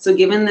 So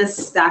given this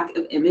stack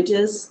of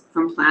images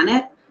from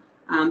Planet,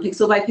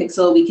 pixel by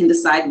pixel, we can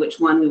decide which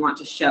one we want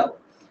to show.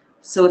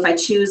 So if I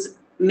choose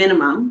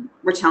minimum,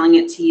 we're telling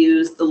it to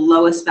use the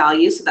lowest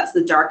value, so that's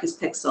the darkest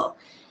pixel.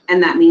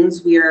 And that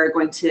means we are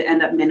going to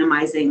end up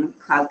minimizing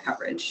cloud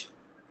coverage.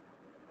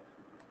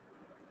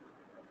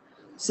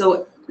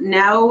 So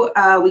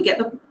now we get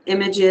the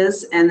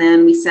images, and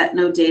then we set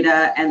no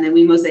data, and then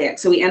we mosaic.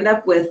 So we end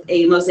up with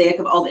a mosaic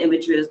of all the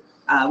images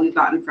we've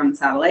gotten from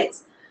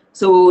satellites.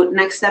 So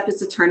next step is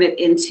to turn it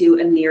into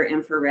a near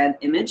infrared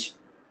image.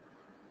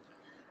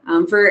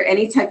 For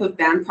any type of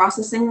band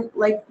processing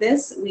like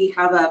this, we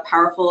have a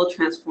powerful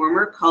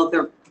transformer called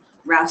the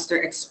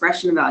raster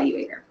expression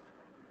evaluator.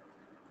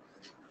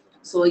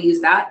 So we'll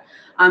use that.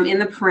 In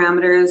the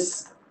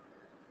parameters,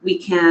 we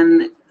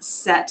can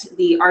set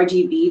the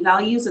RGB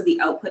values of the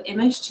output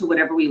image to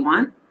whatever we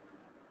want.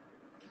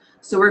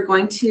 So we're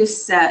going to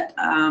set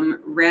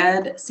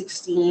red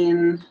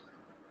 16,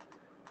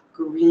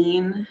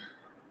 green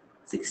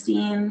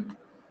 16,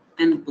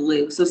 and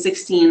blue. So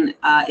 16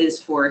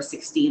 is for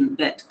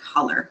 16-bit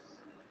color.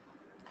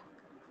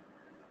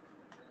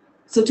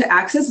 So to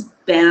access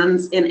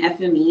bands in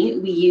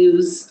FME, we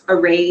use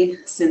array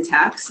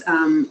syntax.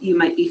 You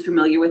might be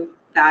familiar with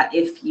that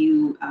if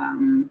you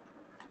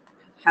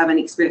have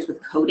any experience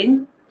with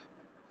coding,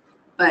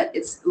 but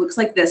it looks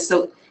like this.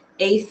 So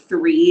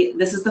A3,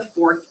 this is the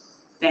 4th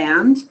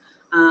band.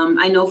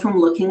 I know from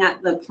looking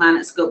at the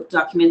PlanetScope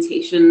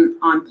documentation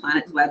on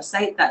Planet's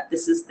website that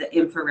this is the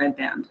infrared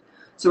band.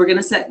 So we're going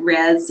to set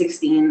red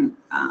 16,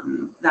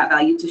 that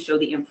value, to show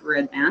the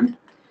infrared band.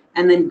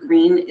 And then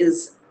green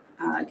is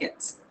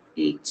gets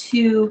a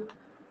 2,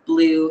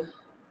 blue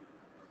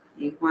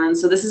a 1.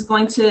 So this is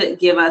going to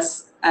give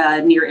us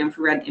a near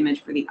infrared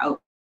image for the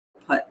output.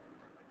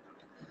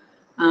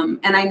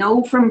 And I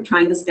know from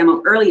trying this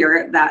demo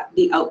earlier that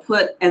the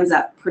output ends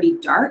up pretty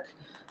dark.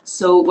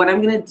 So what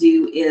I'm going to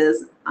do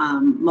is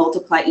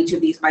multiply each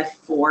of these by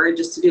 4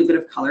 just to do a bit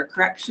of color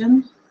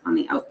correction on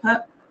the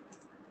output.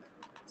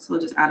 So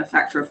we'll just add a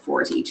factor of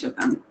 4 to each of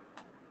them.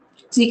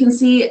 So you can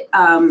see,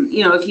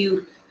 you know, if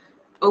you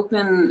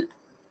open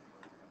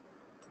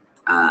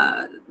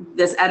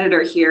this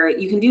editor here,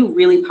 you can do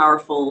really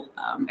powerful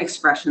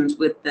expressions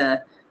with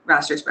the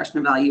raster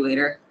expression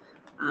evaluator.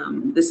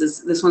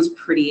 This one's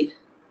pretty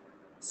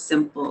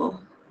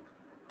simple.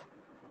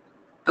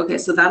 Okay,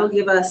 so that'll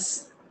give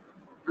us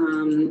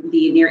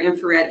the near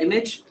infrared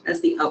image as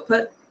the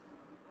output.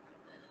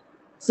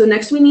 So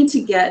next we need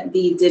to get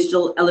the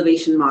digital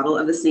elevation model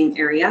of the same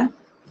area.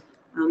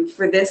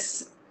 For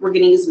this, we're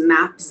going to use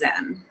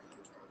MapZen.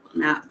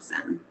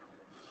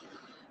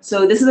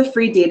 So this is a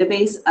free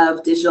database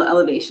of digital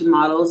elevation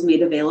models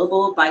made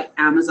available by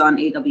Amazon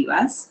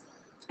AWS.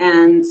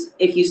 And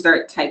if you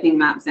start typing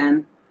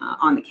MapZen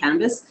on the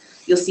canvas,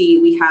 you'll see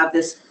we have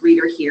this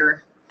reader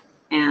here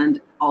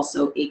and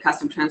also a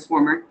custom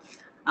transformer.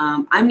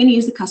 I'm going to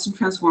use the custom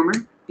transformer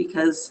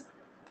because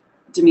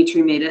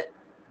Dimitri made it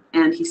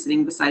and he's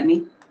sitting beside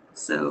me.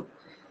 So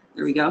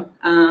there we go.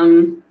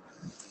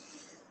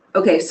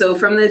 Okay, so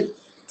from the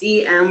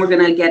DM, we're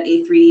going to get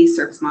a 3D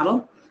surface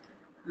model.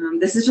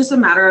 This is just a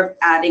matter of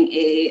adding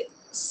a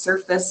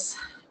surface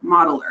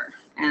modeler,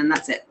 and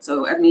that's it.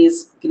 So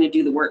Ebony's going to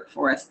do the work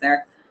for us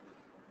there.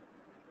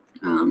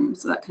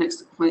 So that connects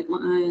to point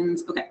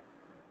lines. Okay.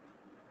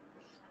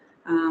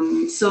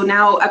 So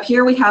now up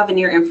here we have a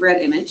near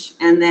infrared image,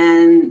 and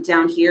then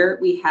down here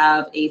we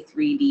have a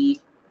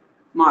 3D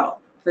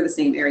model for the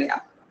same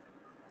area.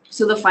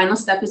 So the final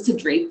step is to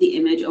drape the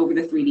image over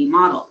the 3D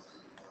model.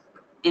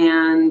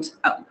 And,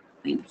 oh,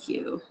 thank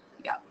you.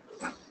 Yeah.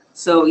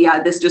 So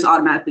yeah, this just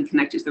automatically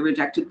connected to the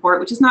rejected port,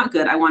 which is not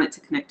good. I want it to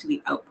connect to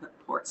the output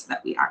port so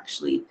that we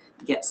actually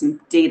get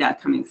some data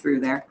coming through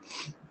there.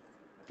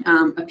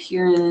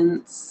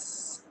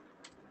 Appearance.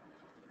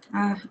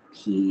 Oh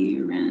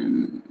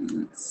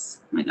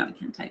my God, I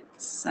can't type.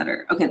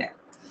 Setter. Okay, there.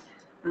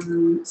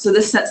 So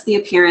this sets the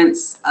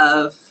appearance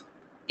of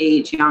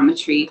a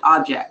geometry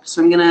object.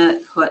 So I'm going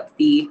to put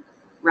the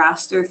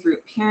raster through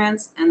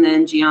appearance, and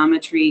then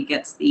geometry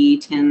gets the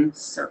tin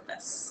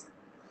surface.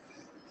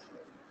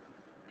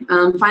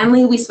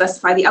 Finally, we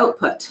specify the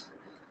output.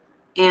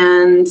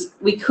 And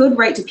we could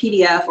write to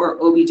PDF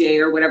or OBJ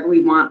or whatever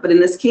we want, but in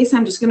this case,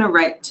 I'm just going to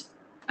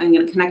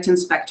connect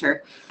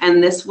inspector,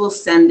 and this will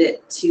send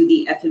it to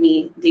the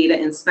FME data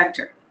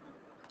inspector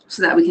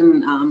so that we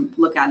can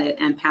look at it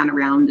and pan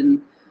around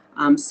and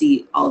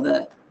see all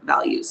the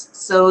values.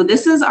 So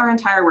this is our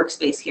entire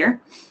workspace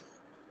here.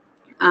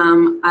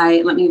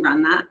 Let me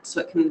run that so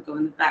it can go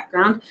in the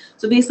background.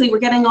 So basically, we're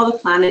getting all the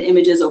planet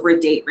images over a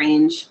date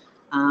range,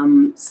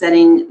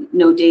 setting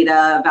no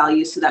data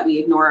values so that we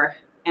ignore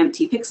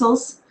empty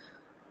pixels.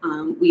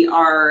 We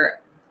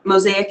are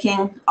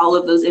mosaicing all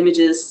of those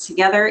images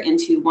together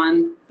into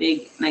one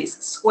big, nice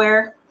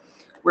square.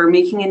 We're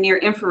making a near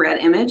infrared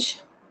image.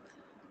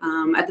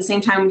 At the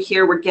same time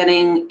here, we're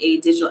getting a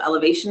digital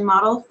elevation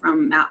model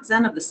from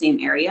MapZen of the same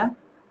area.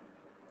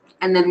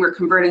 And then we're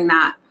converting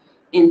that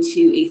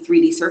into a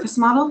 3D surface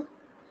model.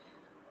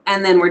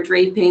 And then we're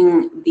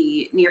draping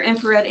the near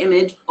infrared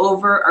image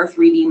over our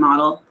 3D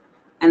model.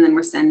 And then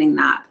we're sending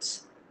that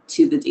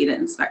to the data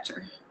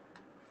inspector.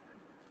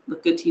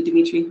 Look good to you,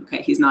 Dimitri?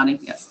 Okay, he's nodding,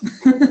 yes.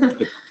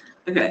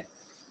 Okay.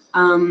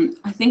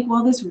 I think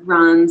while this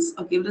runs,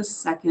 I'll give it a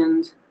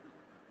second.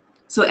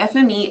 So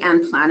FME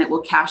and Planet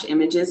will cache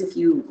images if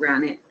you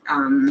ran it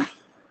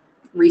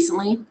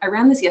recently. I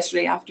ran this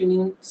yesterday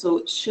afternoon, so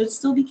it should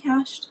still be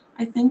cached,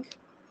 I think.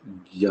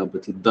 Yeah,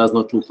 but it does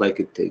not look like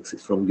it takes it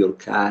from your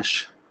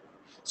cache.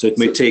 So it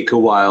may take a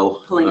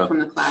while. Pulling it from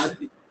the cloud.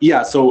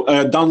 Yeah, so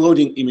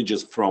downloading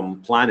images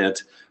from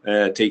Planet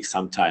takes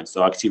some time.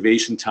 So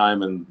activation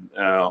time and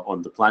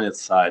on the Planet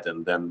side,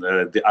 and then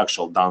the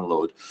actual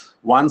download.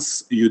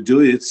 Once you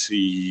do it,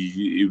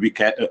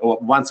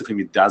 once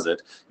FME does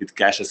it, it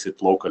caches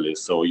it locally.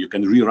 So you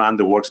can rerun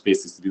the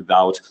workspaces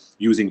without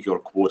using your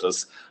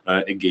quotas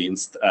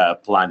against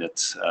Planet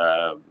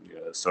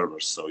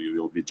servers. So you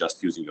will be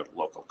just using your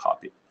local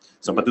copy.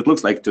 So, but it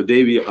looks like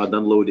today we are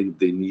downloading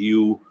the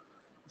new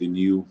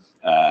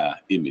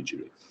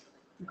imagery.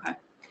 Okay.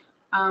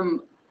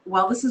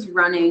 While this is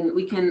running,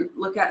 we can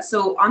look at,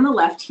 so on the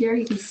left here,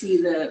 you can see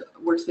the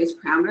workspace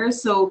parameters.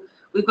 So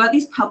we've got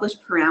these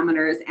published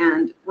parameters,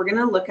 and we're going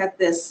to look at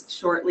this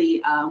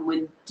shortly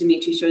when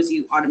Dimitri shows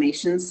you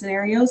automation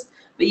scenarios.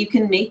 But you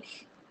can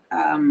make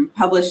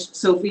publish,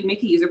 so if we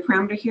make a user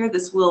parameter here,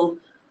 this will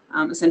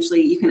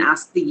essentially, you can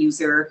ask the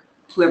user,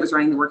 whoever's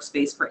running the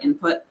workspace, for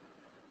input.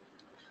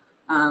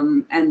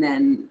 And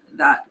then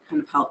that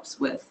kind of helps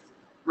with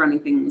running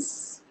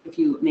things if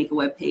you make a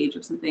web page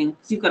or something.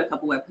 So you've got a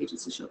couple web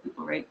pages to show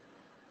people, right?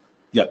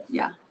 Yeah.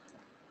 Yeah.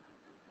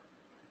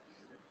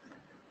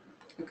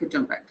 I could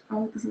jump back.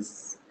 Oh, this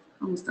is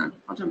almost done.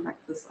 I'll jump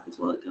back to the slides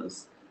while it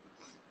goes.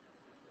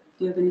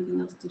 Do you have anything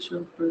else to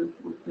show for the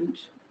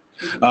workbench?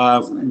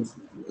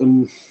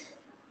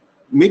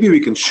 Maybe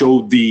we can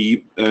show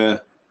the,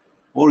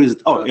 or is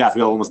it, oh yeah,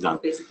 we're almost done.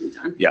 Basically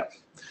done. Yeah.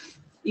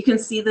 You can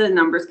see the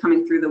numbers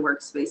coming through the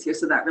workspace here,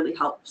 so that really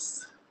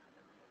helps.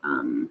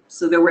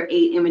 So there were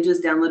 8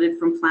 images downloaded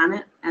from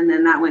Planet, and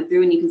then that went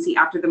through, and you can see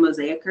after the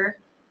mosaicer,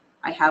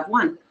 I have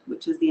 1,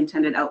 which is the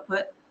intended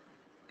output.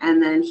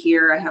 And then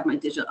here I have my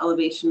digital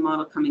elevation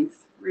model coming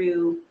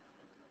through,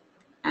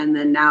 and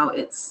then now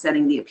it's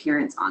setting the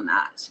appearance on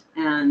that.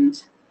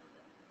 And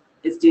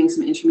it's doing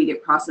some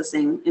intermediate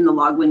processing in the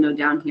log window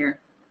down here.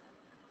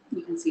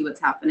 You can see what's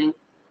happening.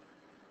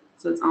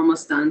 So it's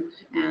almost done.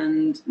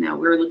 And now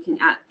we're looking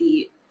at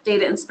the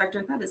data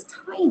inspector. That is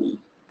tiny.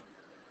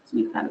 Let's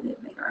make that a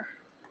bit bigger.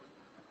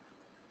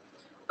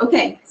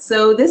 Okay,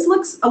 so this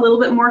looks a little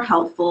bit more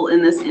helpful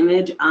in this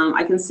image.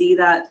 I can see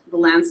that the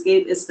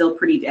landscape is still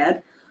pretty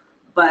dead,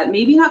 but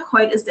maybe not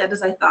quite as dead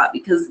as I thought,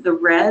 because the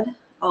red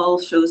all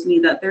shows me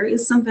that there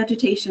is some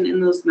vegetation in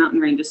those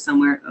mountain ranges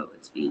somewhere. Oh,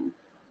 it's being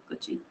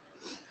glitchy.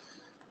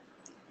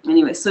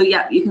 Anyway, so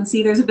yeah, you can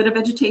see there's a bit of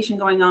vegetation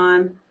going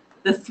on.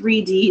 The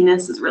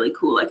 3D-ness is really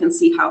cool. I can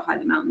see how high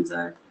the mountains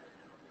are.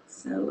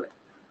 So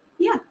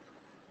yeah,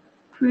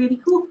 pretty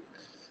cool.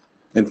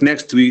 And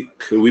next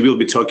week we will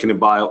be talking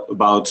about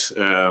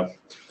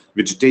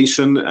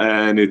vegetation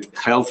and its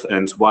health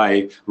and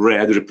why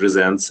red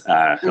represents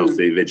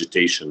healthy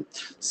vegetation.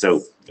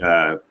 So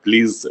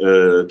please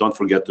don't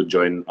forget to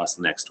join us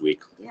next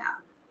week. Yeah.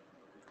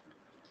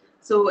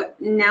 So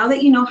now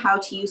that you know how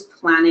to use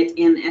Planet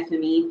in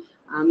FME,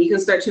 You can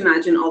start to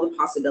imagine all the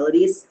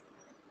possibilities.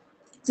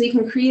 So you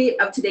can create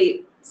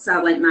up-to-date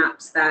satellite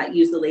maps that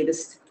use the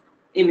latest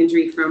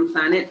imagery from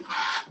Planet.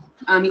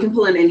 You can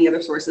pull in any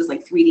other sources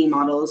like 3D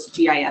models,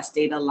 GIS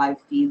data,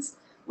 live feeds,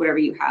 whatever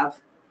you have.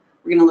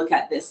 We're going to look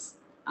at this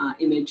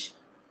image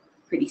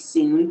pretty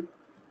soon.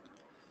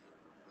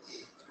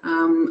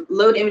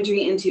 Load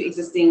imagery into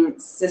existing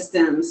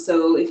systems.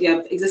 So if you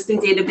have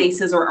existing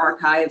databases or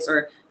archives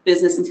or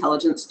business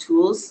intelligence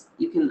tools,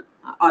 you can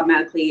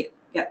automatically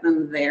get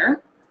them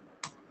there.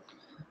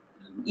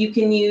 You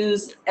can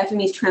use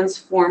FME's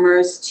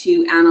transformers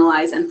to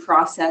analyze and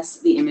process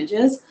the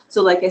images.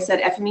 So like I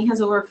said, FME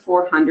has over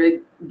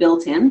 400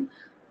 built in,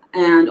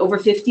 and over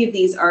 50 of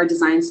these are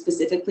designed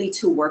specifically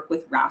to work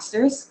with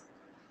rasters.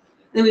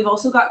 Then we've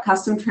also got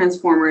custom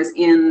transformers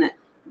in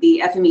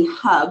the FME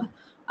hub,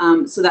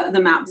 so that the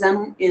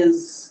MapZen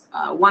is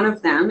one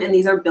of them, and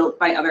these are built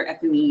by other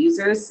FME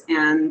users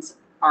and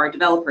our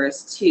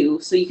developers too.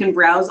 So you can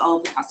browse all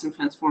of the custom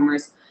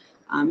transformers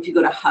if you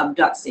go to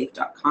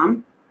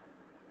hub.safe.com.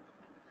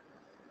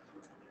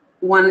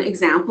 One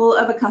example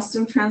of a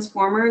custom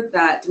transformer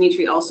that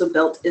Dimitri also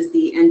built is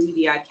the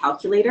NDVI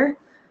calculator.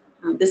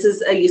 This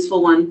is a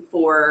useful one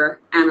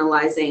for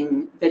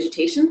analyzing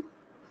vegetation.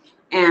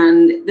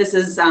 And this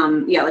is,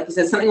 yeah, like I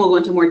said, something we'll go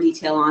into more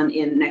detail on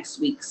in next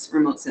week's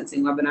remote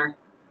sensing webinar.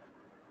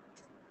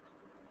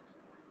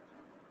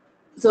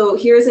 So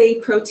here's a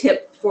pro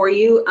tip for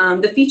you.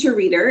 The feature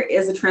reader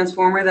is a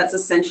transformer that's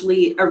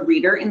essentially a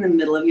reader in the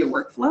middle of your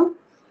workflow.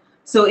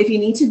 So if you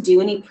need to do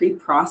any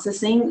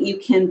pre-processing, you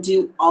can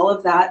do all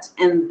of that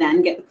and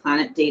then get the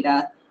Planet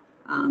data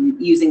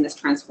using this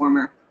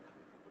transformer.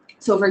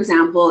 So for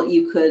example,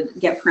 you could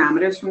get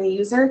parameters from the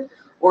user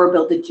or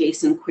build a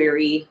JSON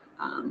query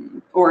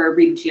or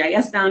read a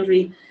GIS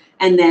boundary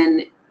and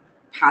then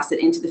pass it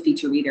into the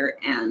feature reader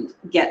and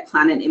get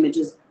Planet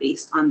images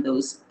based on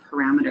those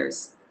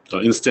parameters. So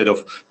instead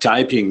of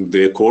typing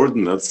the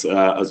coordinates,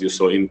 as you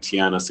saw in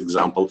Tiana's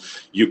example,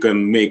 you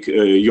can make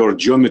your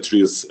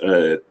geometries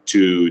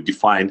to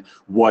define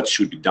what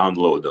should be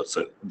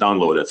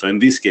downloaded. So in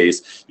this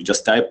case, you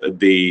just type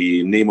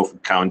the name of a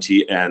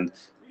county and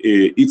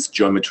its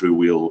geometry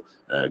will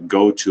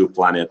go to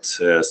Planet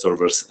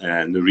servers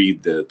and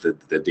read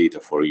the data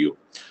for you.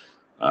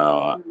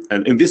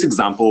 And in this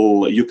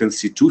example, you can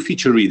see two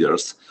feature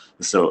readers.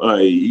 So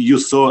you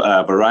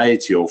saw a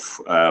variety of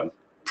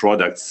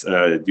products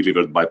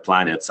delivered by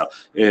Planet. So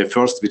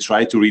first we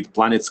try to read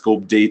Planet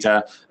scope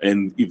data,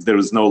 and if there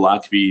is no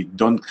luck, we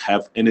don't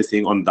have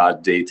anything on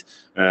that date,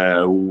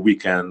 we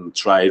can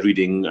try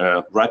reading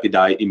rapid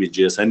eye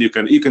images. And you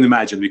can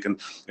imagine we can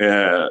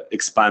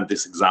expand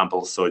this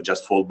example. So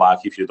just fall back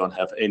if you don't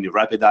have any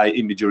rapid eye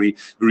imagery,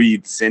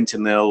 read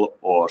Sentinel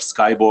or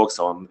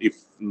Skybox. If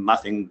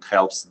nothing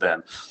helps,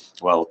 then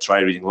well,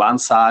 try reading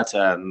Landsat,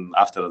 and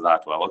after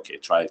that, well, okay,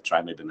 try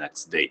maybe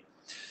next day.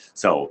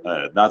 So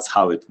that's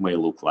how it may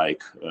look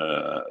like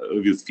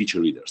with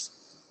feature readers.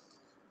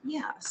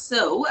 Yeah,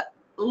 so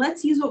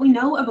let's use what we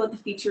know about the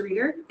feature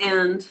reader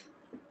and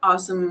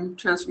awesome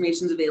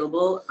transformations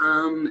available,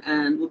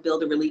 and we'll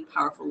build a really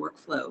powerful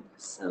workflow.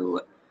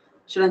 So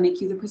should I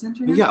make you the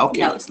presenter now? Yeah, okay.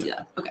 Yeah, let's do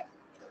that. Okay.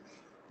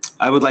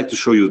 I would like to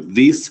show you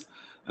this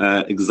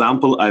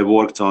example I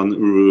worked on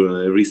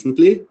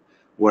recently,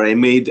 where I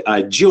made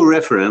a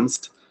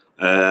georeferenced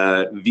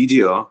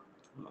video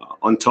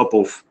on top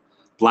of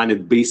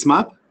Planet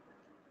basemap,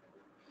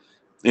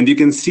 and you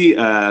can see.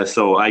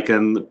 So I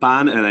can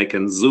pan and I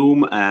can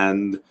zoom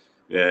and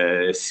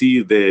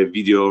see the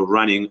video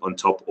running on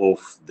top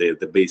of the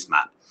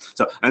basemap.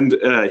 So and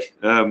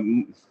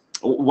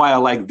why I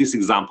like this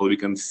example, we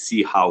can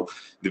see how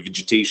the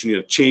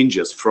vegetation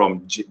changes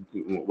from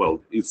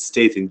its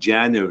state in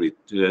January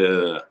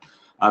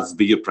as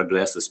the year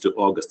progresses to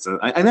August. And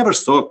I never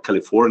saw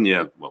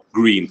California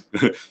green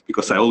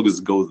because I always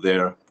go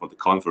there for the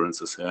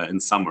conferences in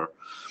summer.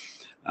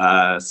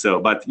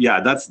 But yeah,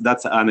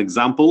 that's an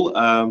example.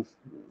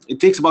 It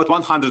takes about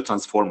 100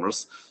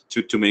 transformers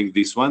to make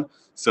this one.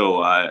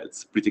 So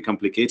it's a pretty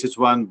complicated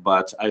one,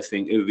 but I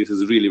think this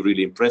is really,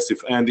 really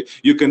impressive. And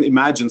you can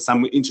imagine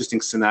some interesting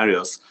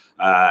scenarios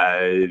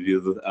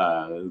with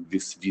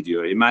this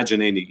video.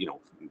 Imagine any,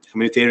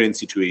 humanitarian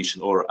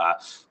situation or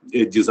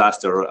a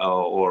disaster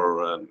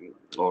or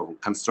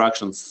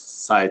construction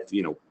site,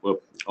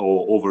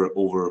 over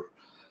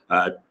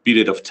a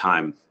period of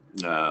time.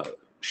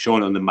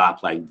 Shown on the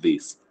map like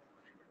this.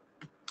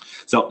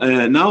 So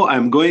now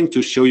I'm going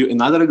to show you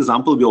another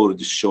example. We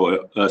already saw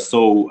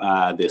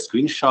the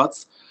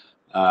screenshots.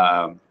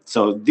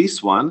 So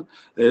this one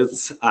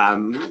is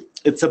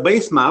it's a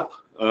base map,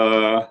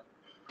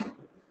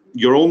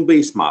 your own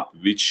base map,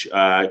 which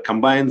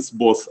combines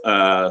both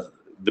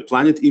the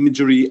Planet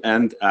imagery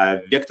and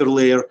vector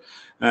layer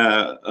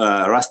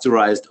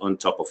rasterized on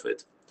top of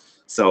it.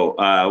 So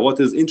what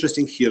is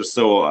interesting here?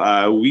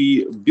 So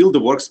we build a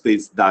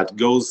workspace that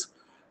goes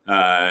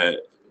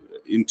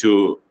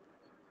into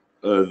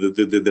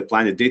the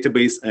Planet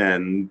database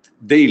and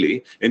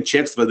daily and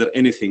checks whether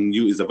anything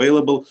new is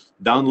available,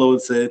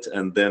 downloads it,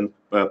 and then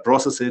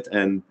process it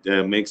and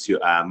makes you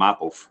a map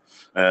of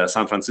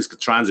San Francisco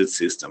transit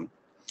system.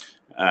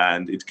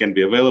 And it can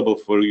be available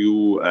for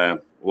you,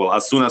 well,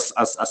 as soon as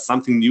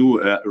something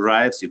new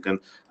arrives, you can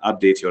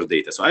update your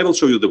data. So I will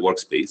show you the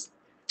workspace.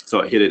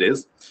 So here it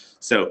is.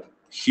 So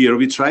here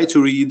we try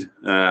to read,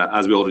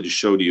 as we already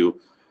showed you,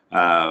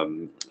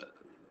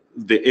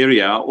 the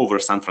area over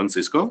San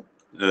Francisco,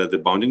 the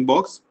bounding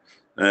box.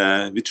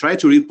 We try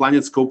to read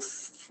PlanetScope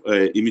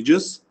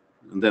images.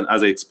 And then,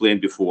 as I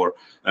explained before,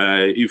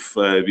 if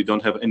we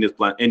don't have any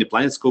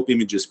PlanetScope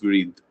images,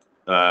 we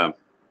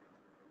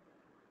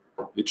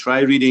try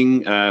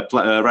reading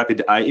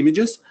rapid eye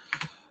images,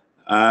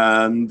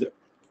 and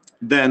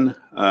then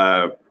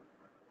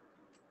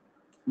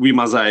we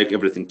mosaic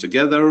everything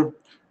together,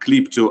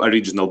 clip to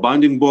original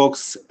bounding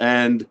box,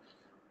 and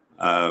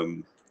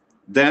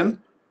then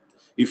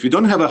if we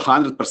don't have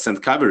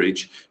 100%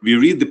 coverage, we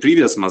read the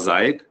previous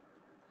mosaic,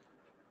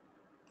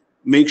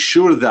 make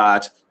sure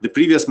that the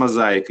previous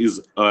mosaic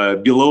is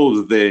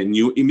below the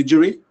new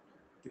imagery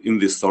in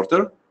this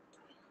sorter,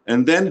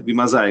 and then we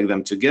mosaic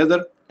them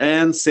together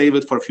and save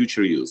it for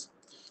future use.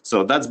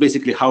 So that's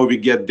basically how we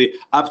get the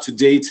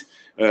up-to-date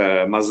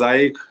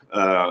mosaic,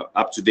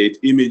 up-to-date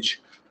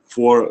image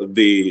for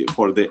the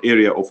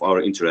area of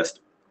our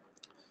interest.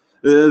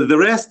 The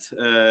rest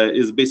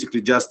is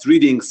basically just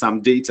reading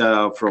some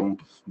data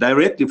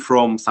directly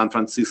from San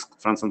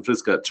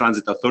Francisco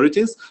transit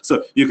authorities.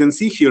 So you can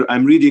see here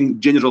I'm reading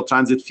general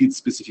transit feed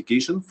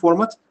specification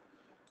format,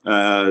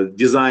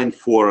 designed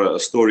for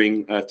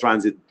storing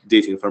transit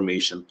data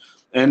information.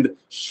 And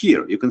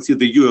here you can see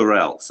the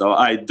URL. So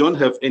I don't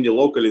have any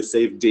locally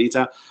saved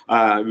data.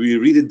 We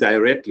read it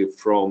directly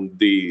from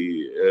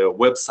the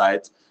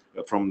website,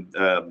 from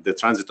the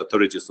Transit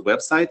Authority's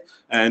website.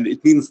 And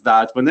it means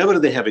that whenever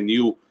they have a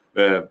new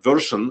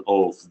version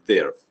of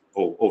their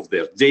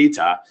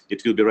data,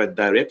 it will be read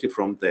directly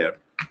from there.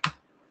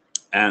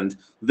 And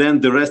then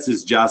the rest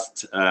is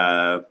just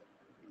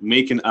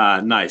making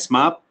a nice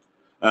map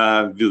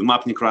with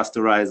mapping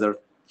rasterizer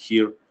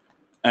here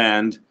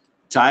and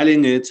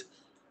tiling it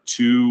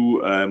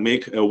to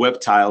make web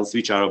tiles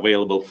which are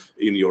available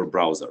in your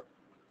browser,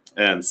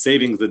 and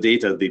saving the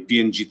data, the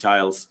PNG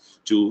tiles,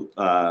 to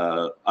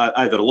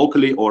either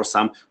locally or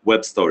some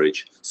web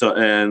storage. So,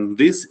 and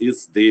this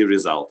is the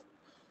result.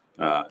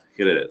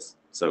 Here it is.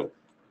 So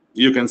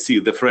you can see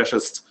the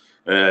freshest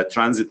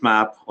transit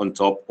map on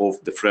top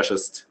of the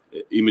freshest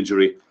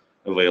imagery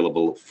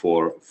available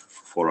for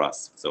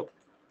us. So.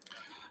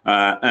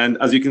 And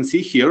as you can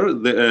see here,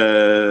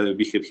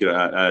 we have here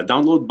a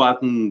download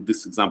button.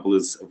 This example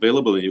is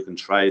available, and you can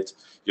try it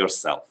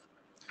yourself.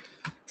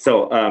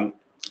 So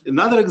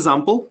another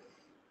example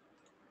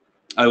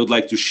I would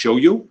like to show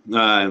you.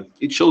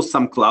 It shows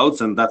some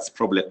clouds, and that's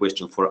probably a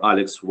question for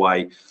Alex,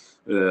 why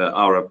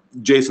our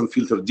JSON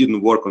filter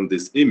didn't work on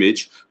this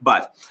image.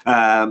 But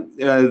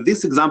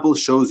this example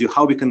shows you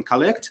how we can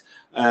collect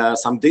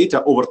some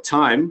data over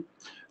time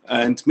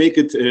and make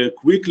it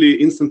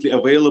quickly, instantly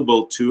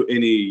available to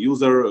any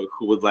user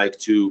who would like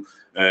to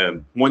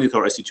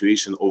monitor a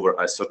situation over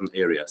a certain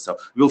area. So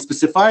we'll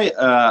specify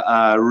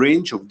a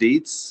range of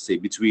dates, say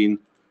between.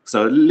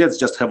 So let's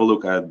just have a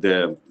look at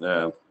the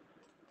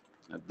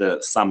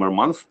summer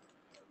month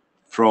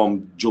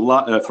from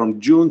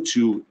June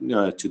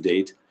to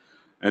date,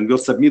 and we'll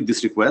submit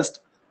this request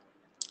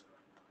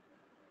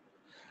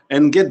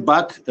and get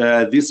back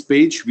this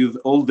page with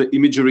all the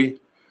imagery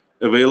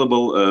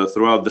available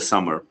throughout the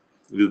summer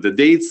with the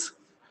dates.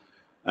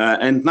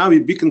 And now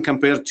we can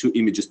compare two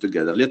images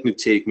together. Let me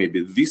take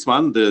maybe this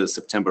one, the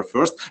September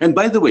 1st. And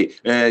by the way,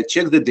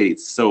 check the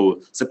dates.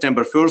 So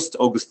September 1st,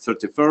 August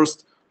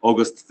 31st,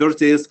 August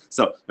 30th.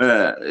 So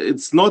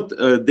it's not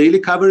daily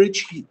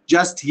coverage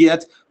just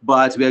yet,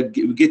 but we are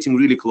getting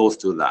really close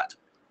to that.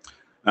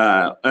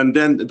 And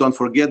then don't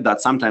forget that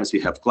sometimes we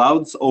have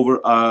clouds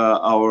over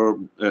our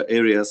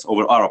areas,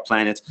 over our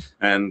planet,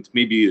 and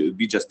maybe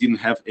we just didn't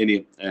have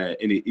any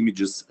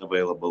images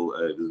available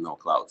with no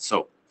clouds.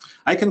 So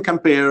I can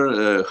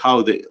compare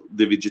how the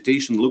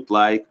vegetation looked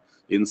like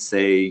in,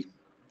 say,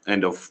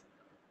 end of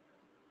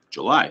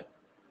July.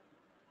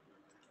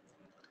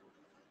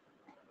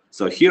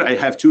 So here I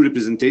have two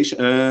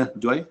representations.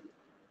 Do I?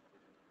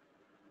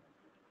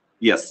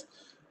 Yes.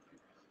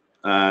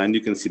 And you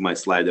can see my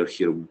slider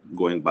here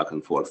going back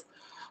and forth.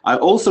 I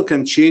also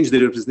can change the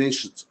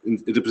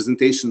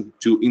representation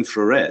to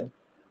infrared.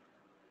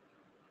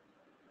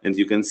 And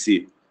you can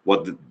see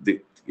what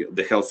the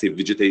healthy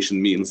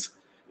vegetation means.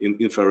 In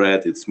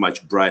infrared, it's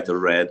much brighter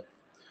red.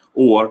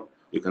 Or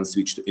you can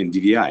switch to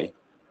NDVI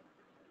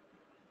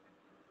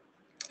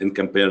and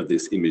compare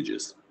these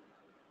images.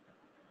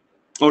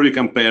 Or you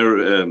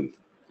compare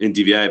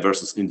NDVI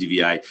versus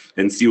NDVI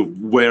and see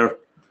where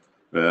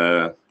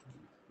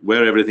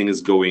everything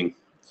is going.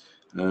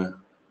 And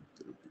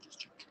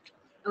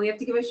we have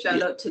to give a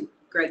shout out to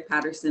Greg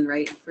Patterson,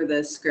 right, for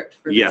the script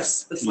for the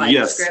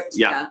slide script.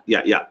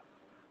 Yeah.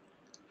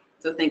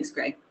 So thanks,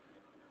 Greg.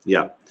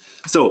 Yeah.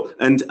 So,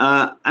 and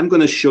I'm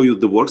going to show you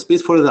the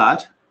workspace for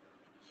that,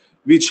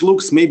 which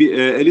looks maybe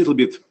a little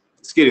bit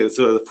scary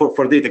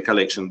for data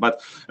collection,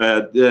 but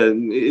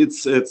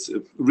it's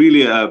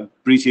really a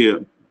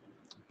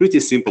pretty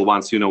simple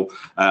once you know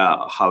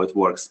how it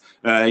works.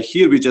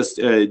 Here we just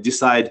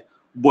decide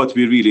what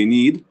we really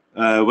need,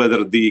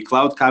 whether the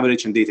cloud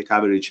coverage and data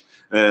coverage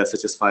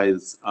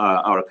satisfies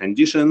our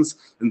conditions,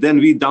 and then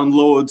we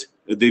download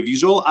the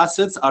visual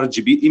assets,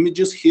 RGB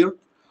images here,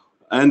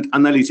 and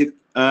analytic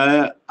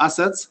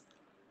assets,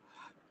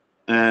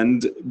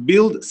 and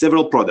build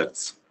several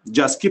products.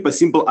 Just keep a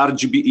simple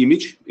RGB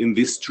image in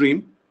this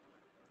stream.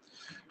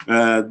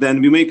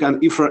 Then we make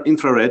an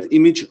infrared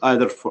image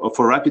either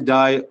for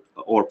RapidEye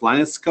or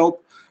PlanetScope,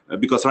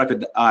 because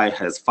RapidEye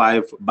has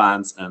 5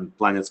 bands and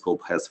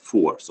PlanetScope has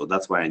 4. So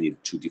that's why I need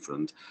 2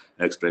 different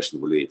expression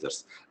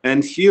evaluators.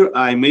 And here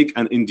I make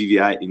an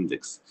NDVI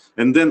index.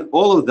 And then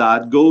all of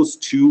that goes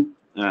to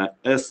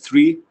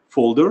S3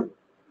 folder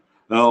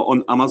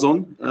on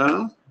Amazon.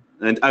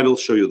 And I will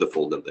show you the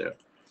folder there.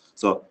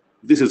 So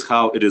this is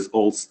how it is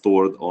all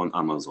stored on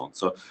Amazon.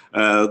 So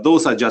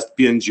those are just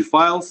PNG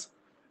files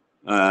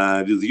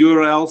with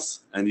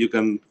URLs, and you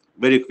can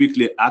very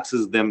quickly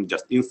access them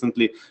just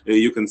instantly.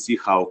 You can see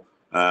how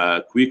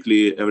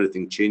quickly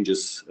everything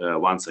changes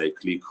once I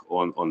click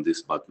on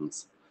these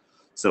buttons.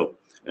 So,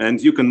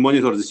 and you can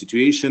monitor the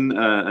situation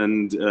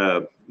and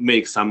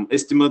make some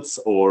estimates,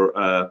 or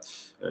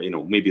you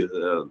know, maybe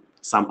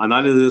some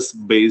analysis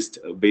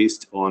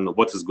based on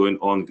what is going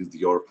on with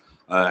your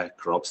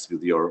crops,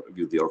 with your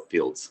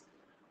fields.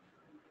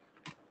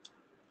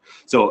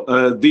 So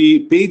the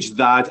page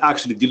that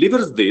actually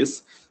delivers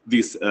this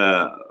is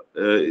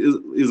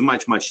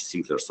much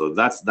simpler. So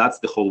that's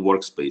the whole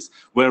workspace,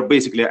 where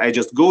basically I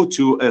just go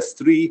to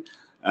S3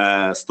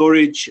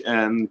 storage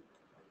and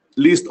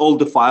list all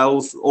the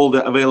files, all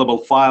the available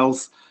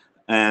files,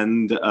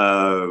 and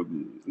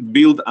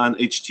build an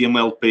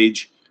HTML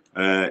page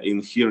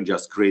in here.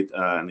 Just create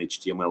an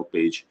HTML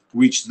page,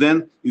 which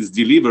then is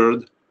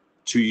delivered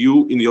to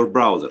you in your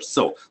browser.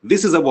 So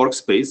this is a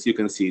workspace. You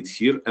can see it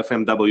here,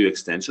 FMW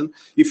extension.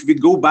 If we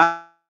go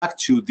back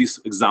to this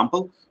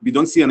example, we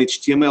don't see an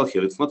HTML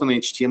here. It's not an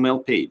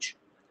HTML page.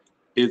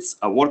 It's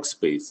a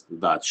workspace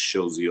that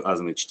shows you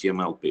as an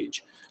HTML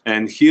page.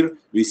 And here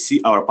we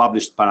see our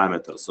published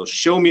parameters. So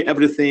show me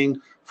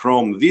everything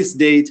from this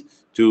date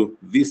to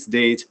this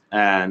date,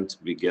 and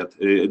we get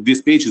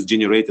this page is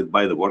generated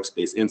by the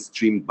workspace and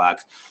streamed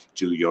back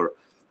to your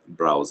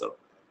browser.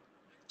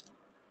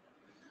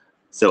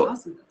 So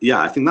awesome.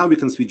 Yeah, I think now we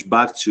can switch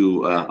back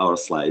to our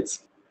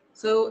slides.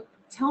 So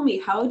tell me,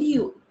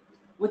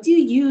 what do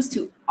you use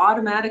to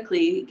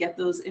automatically get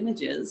those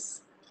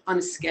images on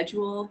a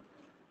schedule,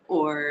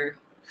 or?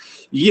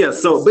 Yeah,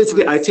 so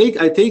basically I take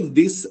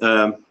this.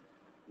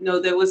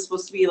 No, that was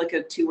supposed to be like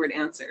a 2-word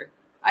answer.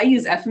 I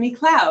use FME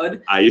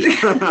Cloud.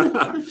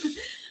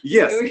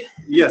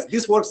 Yes,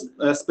 this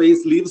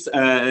workspace lives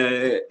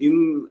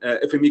in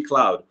FME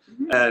Cloud.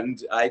 Mm-hmm.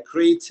 And I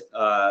create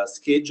a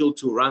schedule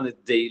to run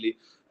it daily,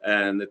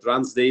 and it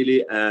runs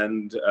daily,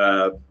 and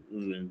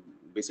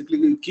basically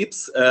it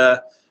keeps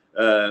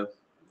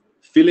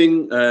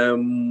filling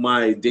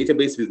my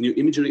database with new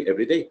imagery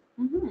every day.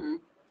 Mm-hmm.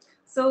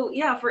 So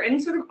yeah, for any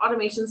sort of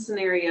automation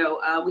scenario,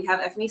 we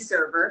have FME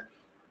Server,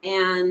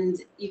 and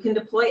you can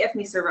deploy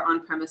FME Server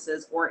on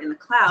premises or in the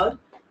cloud.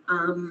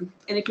 And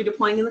if you're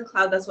deploying in the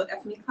cloud, that's what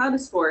FME Cloud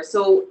is for.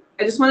 So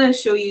I just want to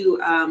show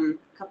you a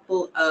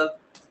couple of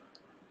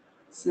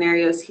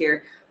scenarios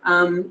here.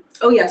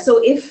 Oh yeah,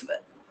 so if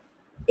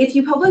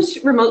you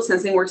publish remote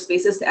sensing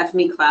workspaces to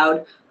FME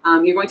Cloud,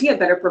 you're going to get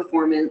better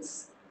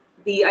performance.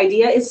 The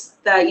idea is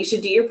that you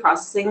should do your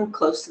processing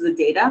close to the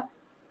data.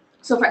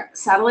 So for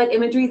satellite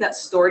imagery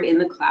that's stored in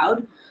the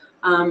cloud,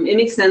 it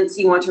makes sense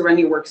you want to run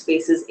your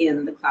workspaces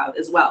in the cloud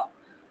as well.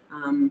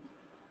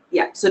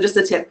 Yeah, so just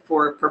a tip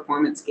for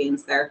performance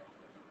gains there.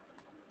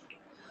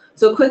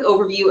 So a quick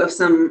overview of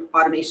some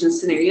automation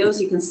scenarios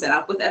you can set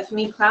up with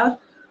FME Cloud.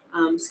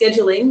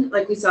 Scheduling,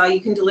 like we saw, you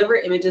can deliver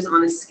images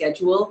on a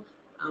schedule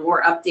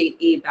or update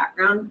a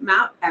background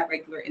map at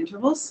regular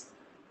intervals.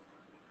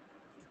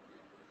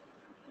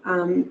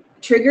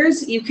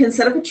 Triggers, you can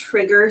set up a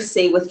trigger,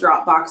 say with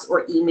Dropbox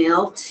or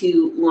email,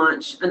 to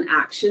launch an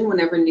action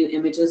whenever new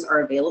images are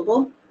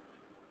available.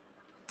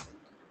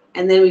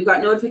 And then we've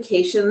got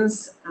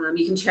notifications.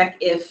 You can check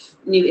if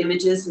new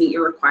images meet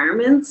your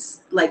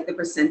requirements, like the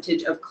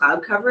percentage of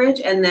cloud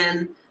coverage, and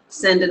then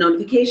send a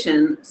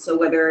notification. So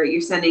whether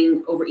you're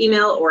sending over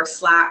email or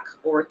Slack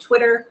or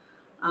Twitter,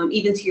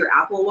 even to your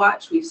Apple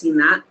Watch, we've seen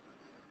that.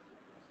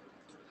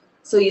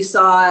 So you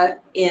saw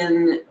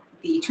in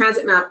the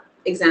transit map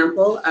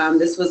example,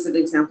 this was an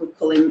example of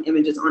pulling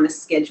images on a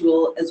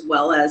schedule as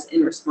well as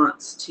in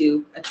response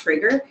to a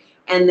trigger.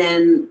 And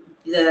then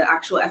the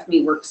actual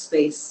FME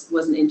workspace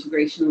was an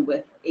integration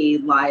with a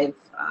live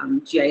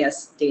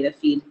GIS data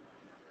feed.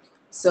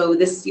 So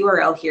this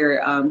URL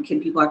here, can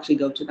people actually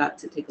go to that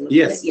to take a look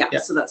at it? Yeah,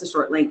 so that's a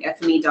short link,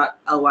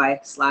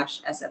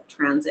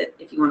 fme.ly/sftransit,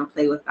 if you want to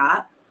play with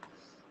that.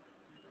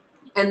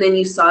 And then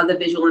you saw the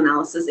visual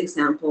analysis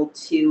example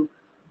too.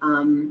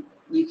 You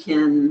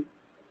can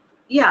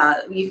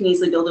yeah, you can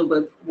easily build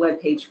a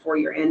web page for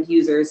your end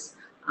users,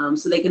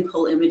 so they can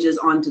pull images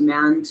on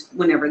demand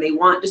whenever they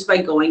want just by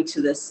going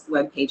to this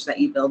web page that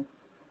you build.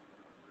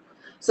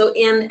 So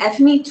in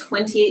FME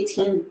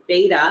 2018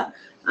 beta,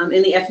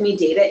 in the FME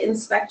data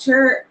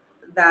inspector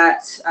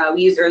that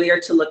we used earlier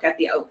to look at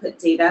the output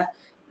data,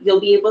 you'll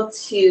be able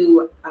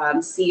to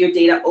see your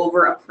data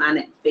over a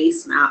planet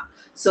base map.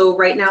 So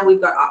right now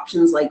we've got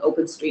options like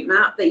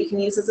OpenStreetMap that you can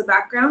use as a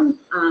background.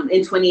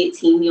 In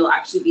 2018, you'll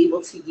actually be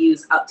able to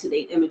use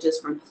up-to-date images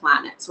from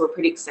Planet. So we're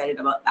pretty excited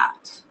about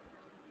that.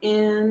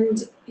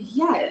 And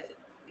yeah,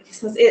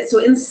 that's it. So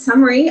in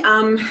summary,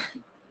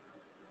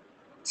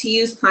 to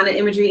use Planet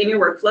imagery in your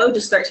workflow,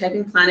 just start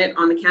typing Planet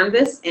on the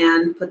canvas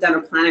and put down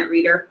a Planet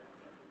reader.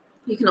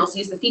 You can also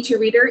use the feature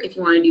reader if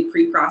you want to do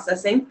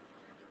pre-processing.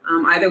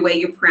 Either way,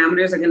 your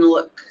parameters are going to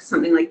look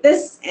something like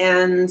this,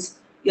 and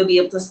you'll be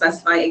able to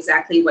specify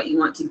exactly what you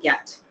want to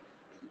get.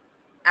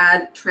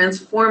 Add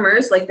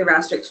transformers like the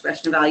raster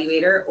expression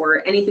evaluator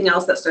or anything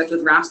else that starts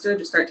with raster.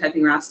 Just start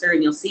typing raster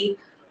and you'll see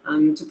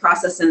to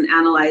process and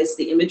analyze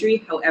the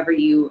imagery however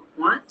you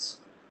want.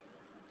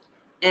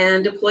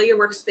 And deploy your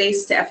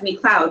workspace to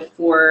FME Cloud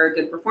for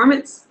good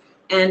performance.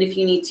 And if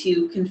you need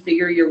to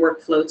configure your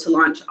workflow to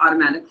launch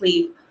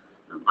automatically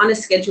on a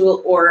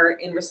schedule or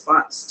in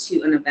response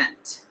to an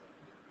event.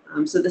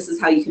 So this is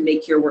how you can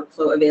make your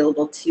workflow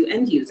available to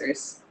end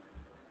users.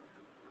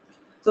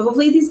 So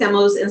hopefully these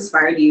demos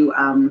inspired you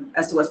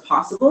as to what's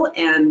possible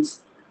and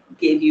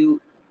gave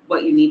you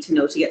what you need to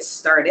know to get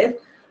started.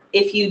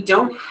 If you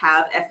don't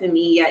have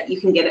FME yet, you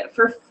can get it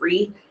for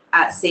free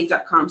at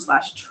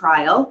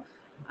safe.com/trial.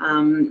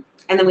 And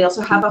then we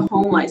also have a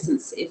home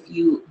license if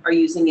you are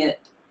using it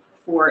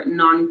for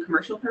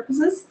non-commercial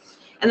purposes.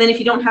 And then if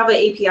you don't have an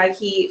API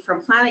key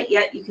from Planet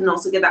yet, you can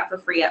also get that for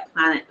free at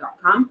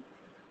planet.com.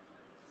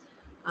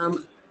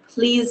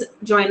 Please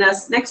join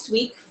us next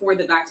week for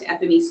the Back to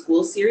FME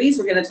School series.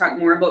 We're going to talk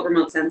more about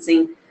remote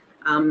sensing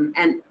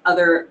and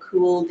other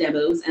cool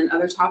demos and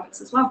other topics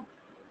as well.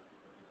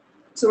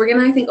 So we're going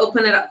to, I think,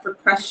 open it up for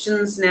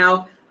questions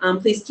now.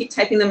 Please keep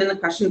typing them in the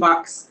question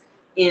box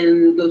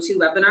in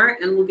GoToWebinar,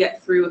 and we'll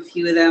get through a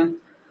few of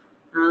them.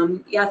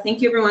 Yeah,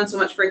 thank you everyone so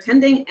much for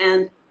attending,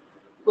 and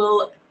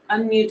we'll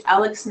unmute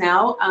Alex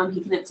now.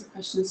 He can answer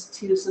questions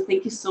too. So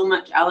thank you so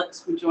much, Alex,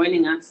 for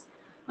joining us.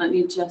 Let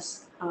me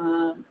just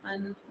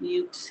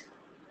unmute.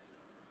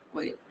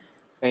 Wait.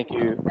 Thank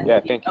you.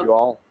 Yeah, thank you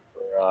all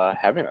for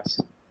having us.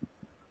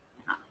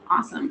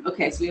 Awesome.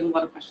 Okay, so we have a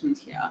lot of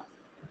questions here.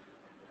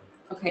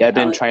 Okay. Yeah, I've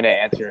been trying to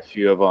answer a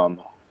few of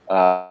them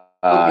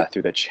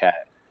through the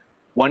chat.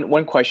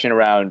 One question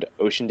around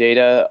ocean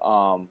data.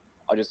 I'll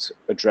just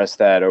address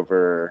that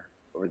over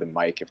the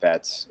mic if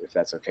that's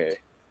okay.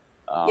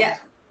 Yeah.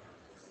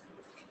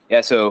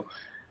 Yeah. So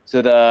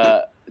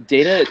the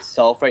data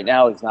itself right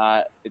now is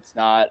not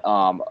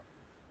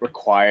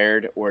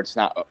required, or it's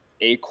not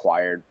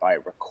acquired by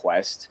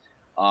request.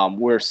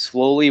 We're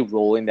slowly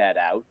rolling that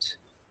out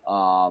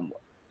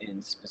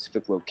in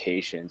specific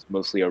locations,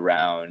 mostly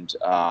around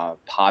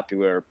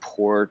popular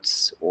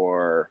ports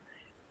or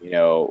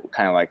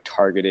kind of like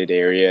targeted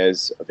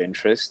areas of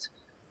interest.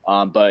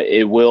 But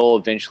it will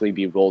eventually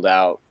be rolled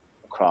out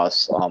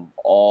across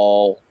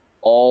all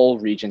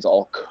regions,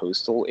 all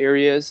coastal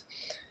areas.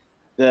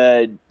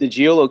 The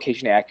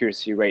geolocation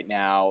accuracy right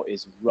now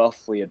is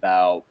roughly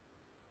about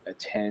a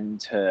 10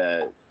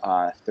 to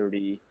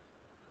 30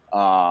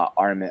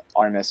 RMSE,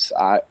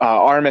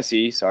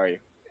 sorry,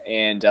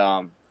 and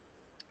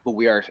but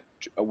we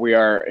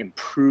are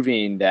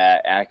improving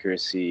that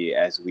accuracy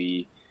as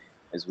we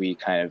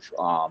kind of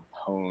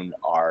hone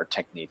our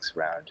techniques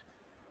around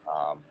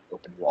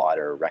open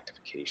water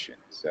rectification.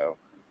 So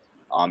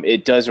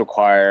it does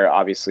require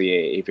obviously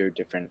a very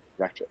different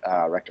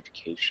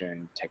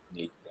rectification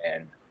technique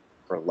than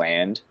for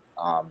land,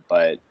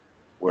 but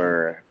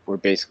we're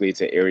basically,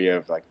 it's an area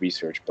of like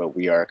research, but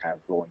we are kind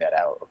of rolling that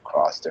out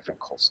across different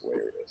coastal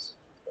areas.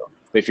 So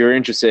if you're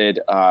interested,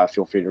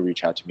 feel free to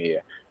reach out to me.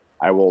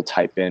 I will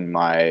type in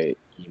my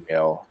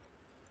email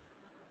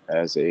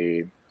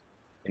in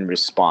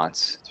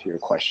response to your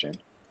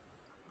question.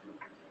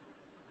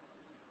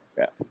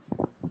 Yeah.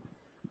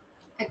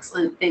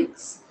 Excellent,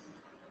 thanks.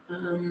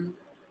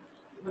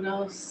 What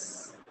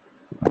else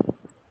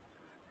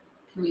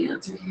can we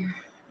answer here?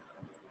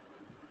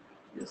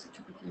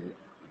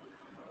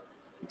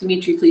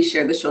 Dimitri, please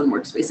share the shown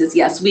workspaces.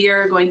 Yes, we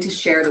are going to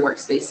share the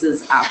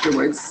workspaces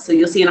afterwards. So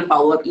you'll see in a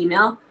follow-up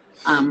email,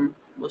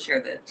 we'll share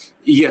the...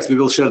 Yes, we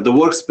will share the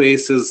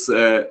workspaces,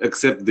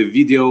 except the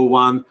video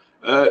one,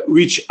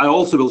 which I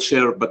also will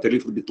share, but a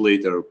little bit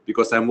later,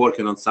 because I'm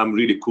working on some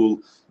really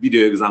cool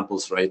video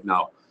examples right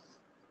now.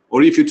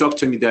 Or if you talk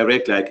to me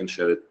directly, I can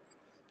share it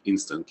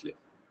instantly.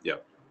 Yeah,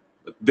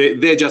 but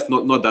they're just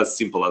not as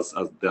simple as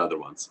the other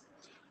ones.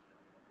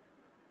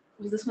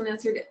 Was this one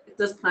answered?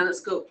 Does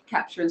PlanetScope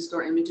capture and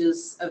store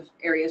images of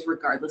areas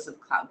regardless of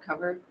cloud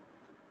cover?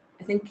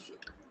 I think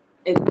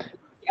it...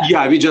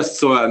 Yeah, we just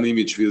saw an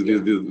image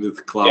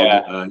with cloud.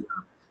 Yeah.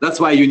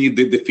 That's why you need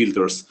the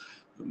filters,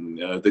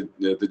 the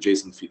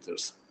JSON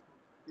filters.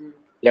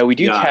 Yeah, we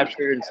do Yeah.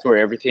 capture and store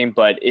everything,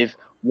 but if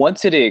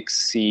once it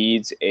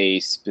exceeds a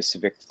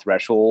specific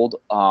threshold,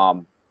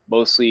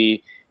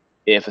 mostly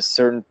if a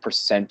certain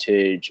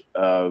percentage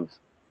of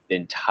the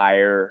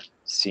entire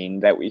scene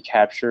that we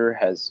capture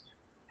has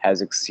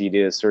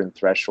exceeded a certain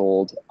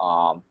threshold,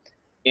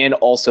 and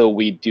also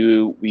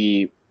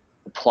we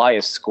apply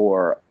a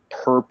score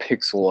per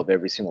pixel of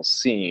every single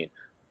scene,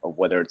 of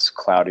whether it's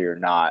cloudy or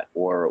not,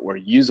 or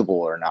usable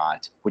or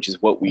not, which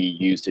is what we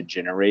use to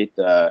generate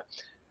the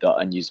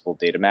unusable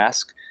data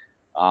mask.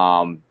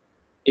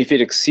 If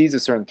it exceeds a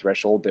certain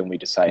threshold, then we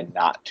decide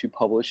not to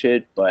publish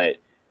it. But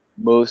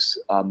most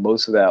of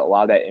that, a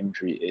lot of that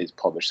imagery is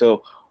published.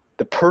 So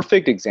the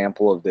perfect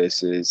example of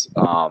this is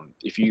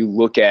if you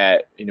look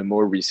at,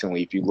 more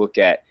recently, if you look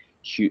at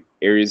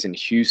areas in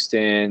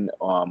Houston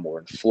or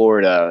in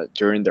Florida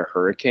during the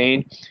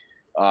hurricane,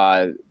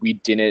 we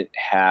didn't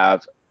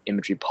have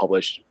imagery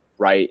published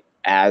right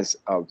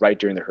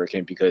during the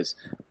hurricane because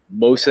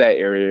most of that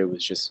area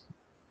was just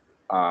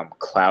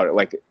cloud,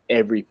 like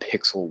every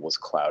pixel was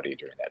cloudy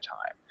during that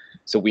time.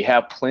 So we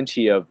have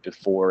plenty of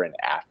before and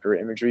after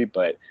imagery,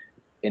 but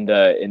in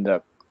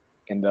the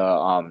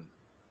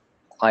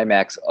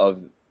climax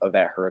of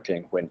that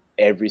hurricane, when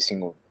every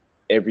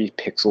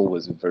pixel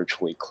was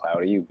virtually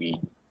cloudy,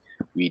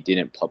 we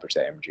didn't publish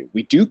that imagery.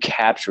 We do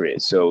capture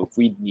it, so if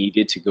we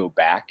needed to go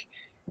back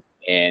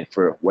and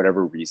for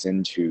whatever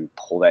reason to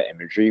pull that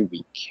imagery,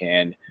 we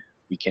can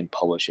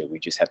publish it. We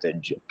just have to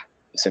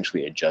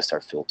essentially adjust our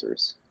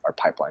filters, our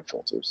pipeline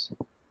filters.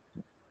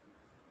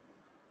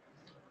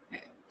 I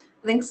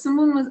think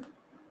someone was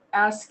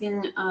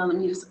asking,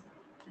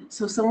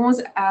 someone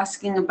was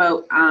asking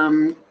about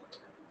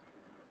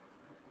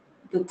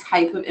the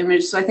type of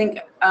image. So I think,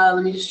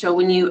 let me just show,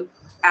 when you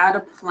add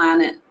a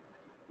planet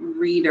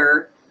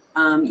reader,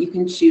 you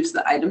can choose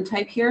the item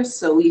type here.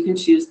 So you can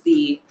choose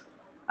the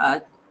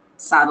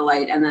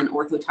satellite and then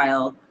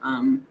orthotile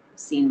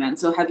scene band.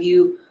 So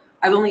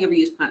I've only ever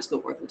used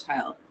PlanetScope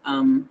orthotile.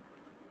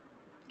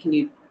 Can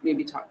you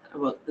maybe talk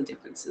about the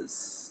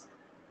differences?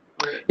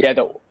 Yeah,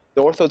 the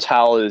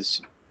orthotile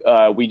is,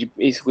 we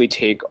basically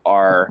take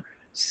our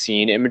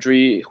scene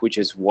imagery, which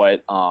is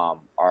what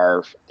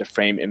the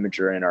frame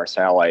imager and our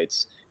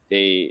satellites,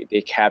 they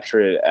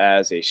capture it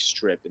as a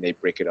strip and they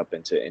break it up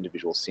into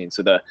individual scenes.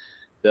 So the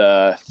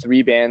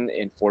 3-band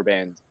and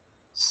 4-band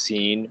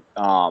scene,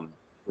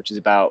 which is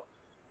about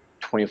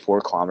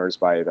 24 kilometers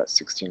by about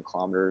 16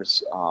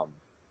 kilometers,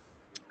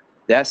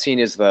 that scene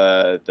is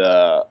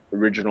the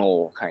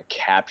original kind of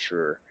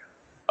capture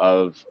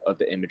of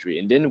the imagery,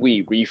 and then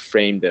we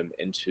reframe them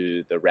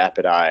into the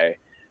rapid eye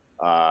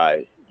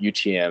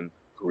UTM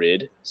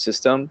grid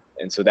system,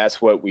 and so that's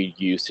what we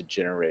use to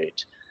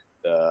generate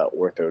the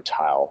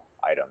orthotile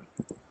item.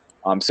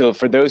 So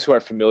for those who are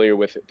familiar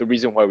with it, the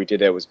reason why we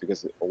did that was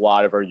because a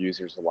lot of our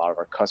users, a lot of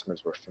our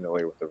customers were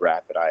familiar with the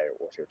rapid eye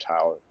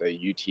orthotile, the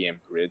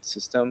UTM grid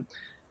system.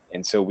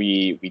 And so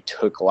we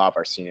took a lot of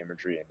our scene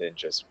imagery and then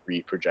just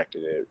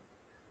reprojected it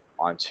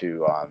onto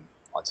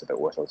the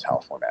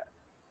orthotile format.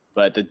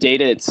 But the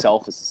data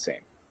itself is the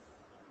same.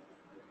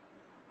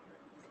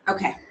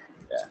 Okay.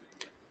 Yeah.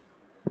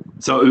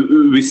 So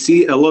we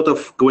see a lot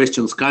of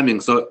questions coming.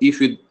 So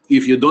if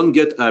you don't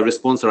get a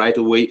response right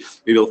away,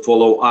 we will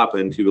follow up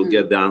and you will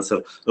get the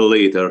answer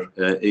later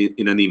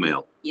in an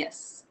email.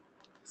 Yes.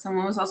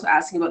 Someone was also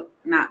asking about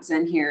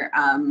MapZen here,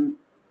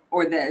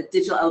 or the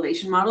digital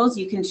elevation models.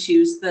 You can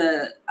choose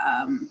the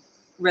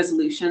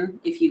resolution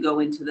if you go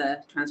into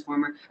the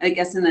transformer. I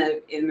guess in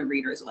the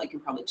reader as well, you can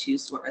probably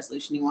choose what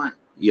resolution you want.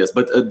 Yes,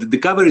 but the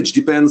coverage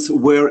depends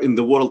where in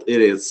the world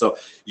it is. So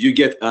you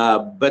get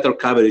better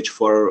coverage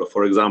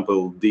for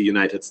example, the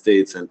United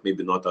States, and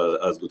maybe not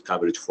as good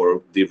coverage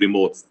for the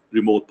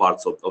remote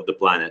parts of the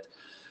planet.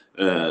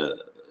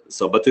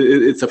 But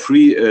it's a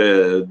free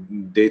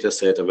data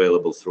set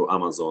available through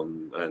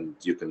Amazon, and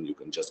you can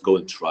just go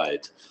and try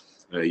it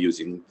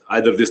using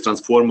either this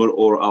transformer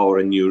or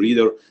our new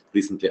reader,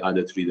 recently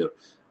added reader,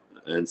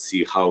 and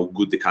see how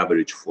good the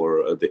coverage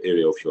for the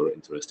area of your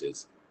interest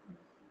is.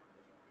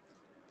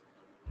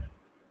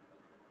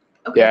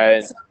 Okay.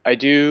 Yeah, I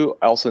do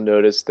also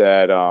notice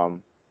that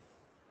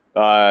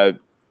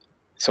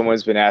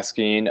someone's been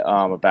asking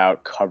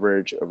about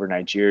coverage over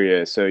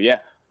Nigeria. So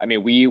yeah, I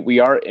mean we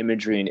are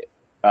imaging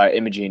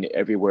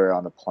everywhere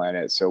on the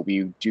planet. So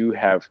we do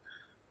have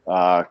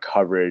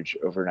coverage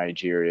over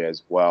Nigeria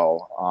as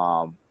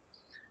well.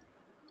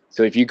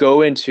 So if you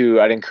go into,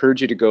 I'd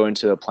encourage you to go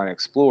into the Planet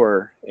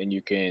Explorer, and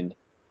you can.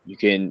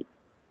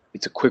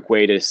 It's a quick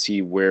way to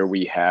see where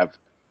we have,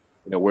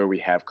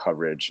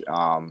 coverage.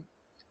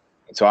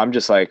 And so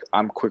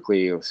I'm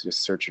quickly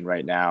just searching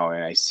right now,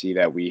 and I see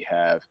that we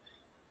have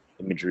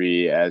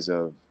imagery as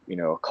of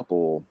a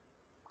couple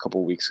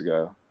weeks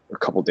ago, or a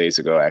couple days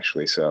ago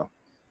actually. So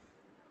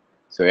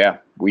yeah,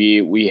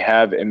 we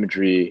have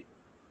imagery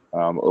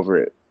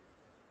over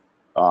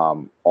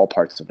all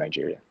parts of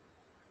Nigeria.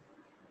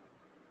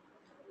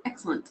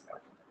 Excellent.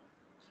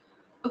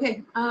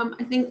 Okay,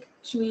 I think,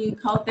 should we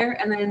call it there?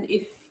 And then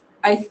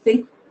I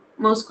think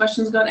most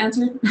questions got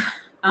answered.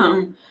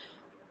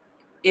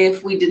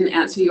 if we didn't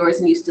answer yours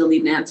and you still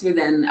need an answer,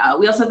 then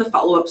we also have the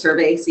follow-up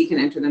survey, so you can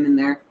enter them in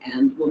there,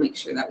 and we'll make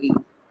sure that we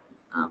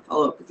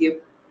follow up with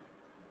you.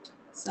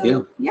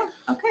 So, yeah,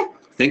 okay.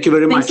 Thank you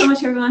very much. Thanks so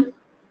much, everyone.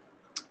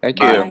 Thank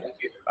you. Bye.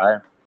 Bye.